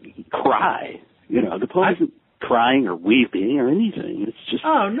doesn't cry. The poem isn't crying or weeping or anything. It's just.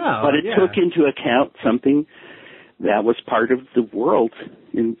 Oh no! But it took into account something that was part of the world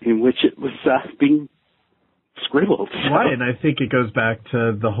in which it was being scribbled. So. Right, and I think it goes back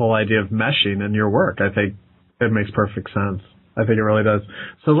to the whole idea of meshing in your work. I think it makes perfect sense. I think it really does.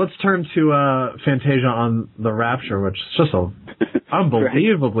 So let's turn to Fantasia on the Rapture, which is just an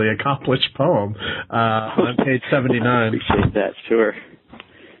unbelievably accomplished poem on page 79. I appreciate that. Sure.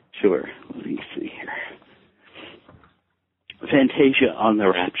 Let me see here. Fantasia on the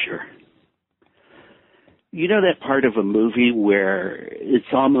Rapture. You know that part of a movie where it's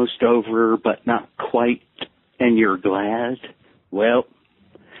almost over but not quite, and you're glad? Well,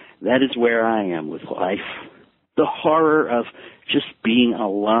 that is where I am with life. The horror of just being a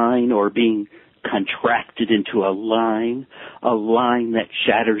line or being contracted into a line that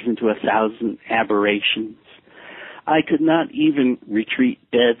shatters into 1,000 aberrations. I could not even retreat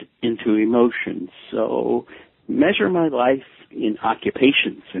dead into emotion, so measure my life in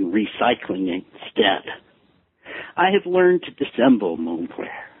occupations and recycling instead. I have learned to dissemble mon frere,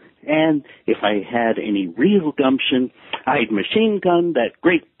 and if I had any real gumption, I'd machine gun that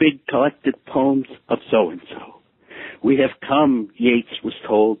great big collected poems of so-and-so. We have come, Yeats was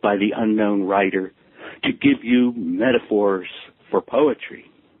told by the unknown writer, to give you metaphors for poetry.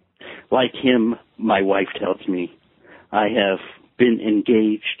 Like him, my wife tells me, I have been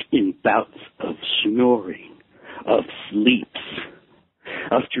engaged in bouts of snoring, of sleeps,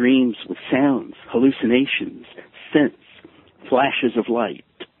 of dreams with sounds, hallucinations, scents, flashes of light,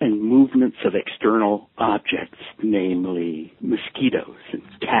 and movements of external objects, namely mosquitoes and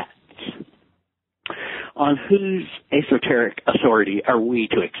cats. On whose esoteric authority are we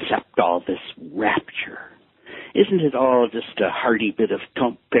to accept all this rapture? Isn't it all just a hearty bit of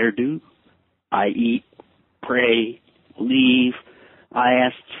temps perdu? I eat, pray, leave. I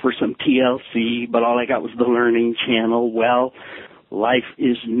asked for some TLC, but all I got was the Learning Channel. Well, life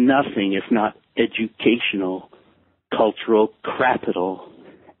is nothing if not educational, cultural capital,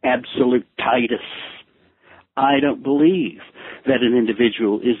 absolute Titus. I don't believe that an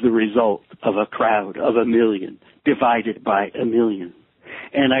individual is the result of a crowd of a million divided by a million.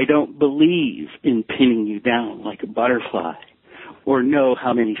 And I don't believe in pinning you down like a butterfly or know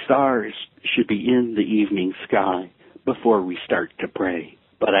how many stars should be in the evening sky before we start to pray.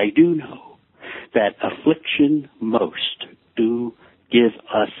 But I do know that affliction most do give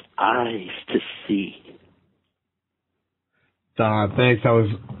us eyes to see. Don, thanks. That was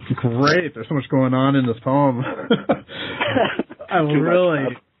great. There's so much going on in this poem. I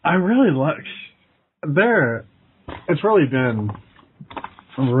really like there. It's really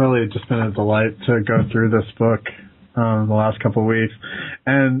just been a delight to go through this book the last couple of weeks,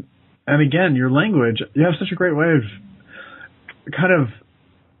 and again, your language. You have such a great way of kind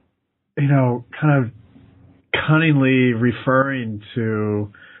of cunningly referring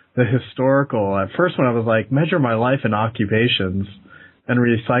to the historical. At first, when I was like, measure my life in occupations and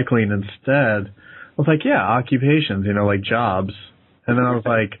recycling instead, I was like, yeah, occupations, like jobs. And then I was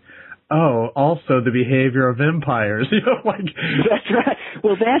like, oh, also the behavior of empires, like. That's right.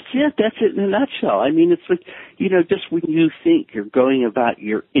 Well, that's it. That's it in a nutshell. I mean, it's like, just when you think you're going about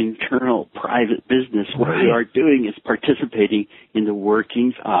your internal private business, what right. you are doing is participating in the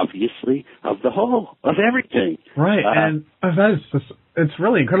workings, obviously, of the whole, of everything. Right. And that is just, it's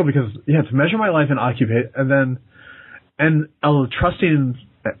really incredible because, to measure my life in occupation and trusting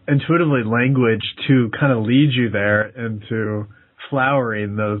intuitively language to kind of lead you there into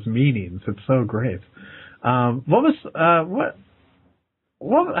flowering those meanings. It's so great. How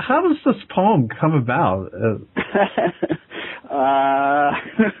does this poem come about? Well,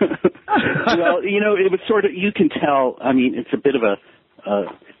 it was sort of, you can tell, I mean, it's a bit of a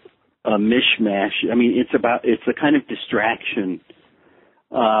mishmash. I mean, it's a kind of distraction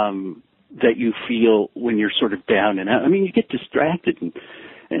that you feel when you're sort of down and out. I mean, you get distracted and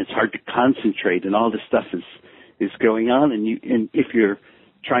it's hard to concentrate and all this stuff is going on, and if you're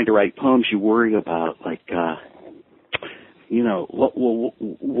trying to write poems, you worry about what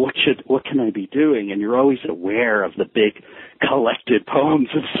can I be doing? And you're always aware of the big collected poems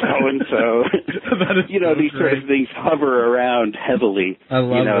of so and so. These sort of things hover around heavily. I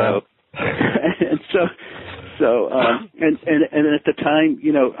love that. And and at the time,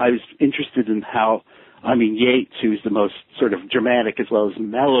 I was interested in how, Yeats, who's the most sort of dramatic as well as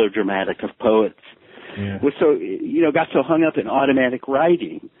melodramatic of poets, was so, got so hung up in automatic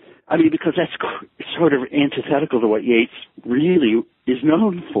writing. I mean, because that's sort of antithetical to what Yeats really is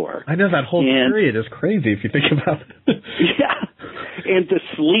known for. I know that whole period is crazy if you think about it. Yeah. And the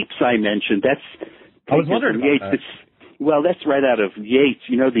sleeps I mentioned, I was wondering about Yeats. Well, that's right out of Yeats.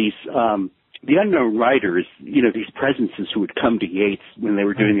 These, the unknown writers, these presences who would come to Yeats when they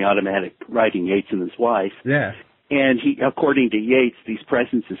were doing the automatic writing, Yeats and his wife. Yeah. And according to Yeats, these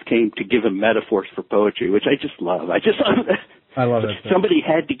presences came to give him metaphors for poetry, which I just love. I love it. Somebody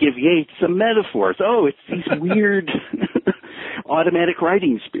had to give Yeats some metaphors. Oh, it's these weird automatic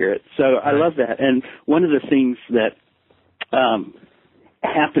writing spirits. So I love that. And one of the things that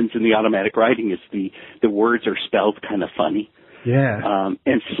happens in the automatic writing is the words are spelled kind of funny. Yeah.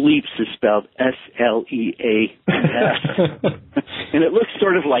 And sleeps is spelled SLEAS. And it looks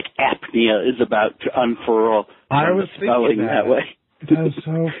sort of like apnea is about to unfurl. I was spelling thinking that way. That's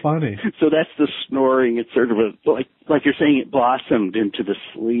so funny. So that's the snoring. It's sort of like you're saying, it blossomed into the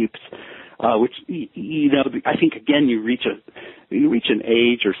sleeps, which, I think again, you reach an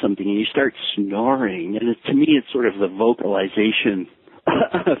age or something and you start snoring. And to me, it's sort of the vocalization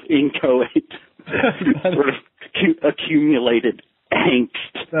of inchoate, sort of accumulated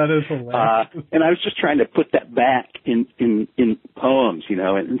angst. That is hilarious. And I was just trying to put that back in poems, you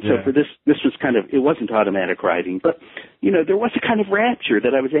know, and so for this was kind of, it wasn't automatic writing, but, you know, there was a kind of rapture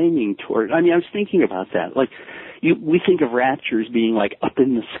that I was aiming toward. I mean, I was thinking about that. Like, we think of rapture as being like up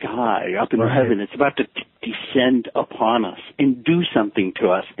in the sky, up in heaven. It's about to descend upon us and do something to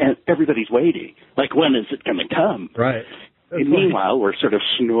us, and everybody's waiting. Like, when is it going to come? Right. And meanwhile, we're sort of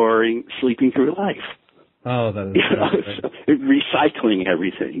snoring, sleeping through life. Oh, that is so recycling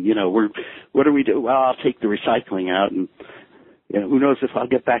everything. You know, what do we do? Well, I'll take the recycling out, and you know, who knows if I'll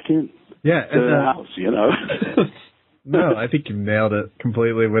get back in to the house. You know. No, I think you nailed it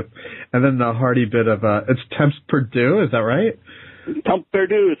completely. And then the hearty bit of it's Temps Perdu. Is that right? Temps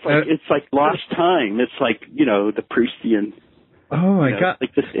Perdu. It's like lost time. It's like, you know, the Proustian. Oh my God!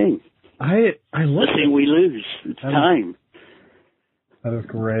 Like the thing. I love the thing we lose. It's time. That is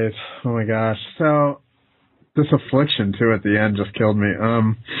great. Oh my gosh. So. This affliction, too, at the end just killed me.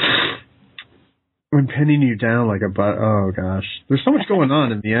 When pinning you down like a butt, oh, gosh. There's so much going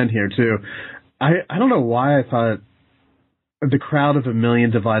on in the end here, too. I don't know why I thought the crowd of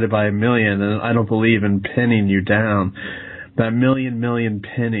 1,000,000 divided by 1,000,000, and I don't believe in pinning you down. That million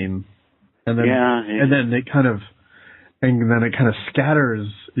pinning. And then, and then it kind of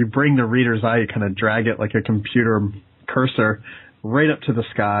scatters. You bring the reader's eye, you kind of drag it like a computer cursor right up to the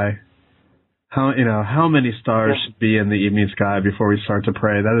sky. How many stars should be in the evening sky before we start to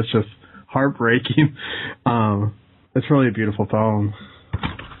pray? That is just heartbreaking. It's really a beautiful poem.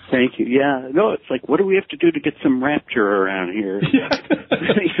 Thank you. Yeah. No, it's like, what do we have to do to get some rapture around here?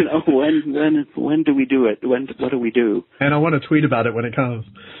 You know, when do we do it? What do we do? And I want to tweet about it when it comes.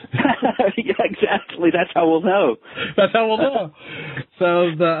 Yeah, exactly. That's how we'll know. That's how we'll know. So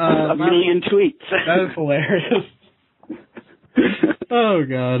a million tweets. That is hilarious. Oh,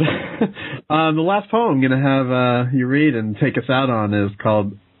 God. The last poem I'm going to have you read and take us out on is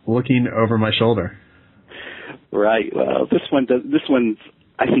called Looking Over My Shoulder. Right. Well, this one's,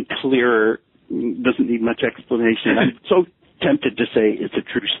 I think, clearer, doesn't need much explanation. I'm so tempted to say it's a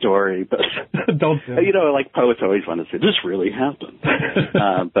true story, but, don't you know, like poets always want to say, this really happened.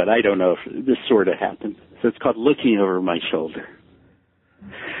 But I don't know if this sort of happened. So it's called Looking Over My Shoulder.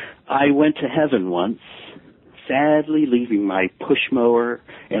 I went to heaven once, sadly leaving my push mower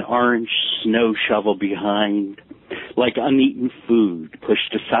and orange snow shovel behind, like uneaten food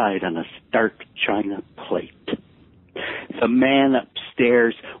pushed aside on a stark china plate. The man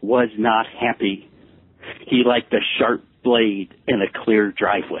upstairs was not happy. He liked a sharp blade and a clear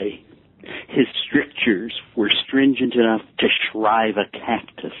driveway. His strictures were stringent enough to shrive a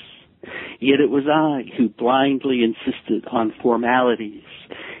cactus. Yet it was I who blindly insisted on formalities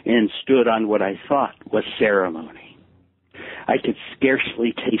and stood on what I thought was ceremony. I could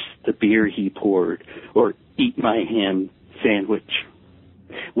scarcely taste the beer he poured or eat my ham sandwich.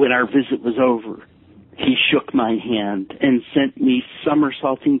 When our visit was over, he shook my hand and sent me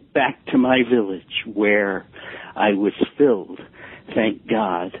somersaulting back to my village, where I was filled, thank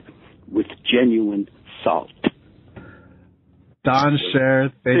God, with genuine salt. Don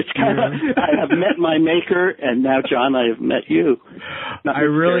Scher, thank you. I have met my maker, and now, John, I have met you. Not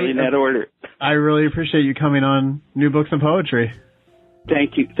necessarily in that order. I really appreciate you coming on New Books and Poetry.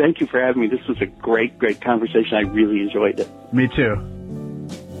 Thank you. Thank you for having me. This was a great, great conversation. I really enjoyed it. Me too.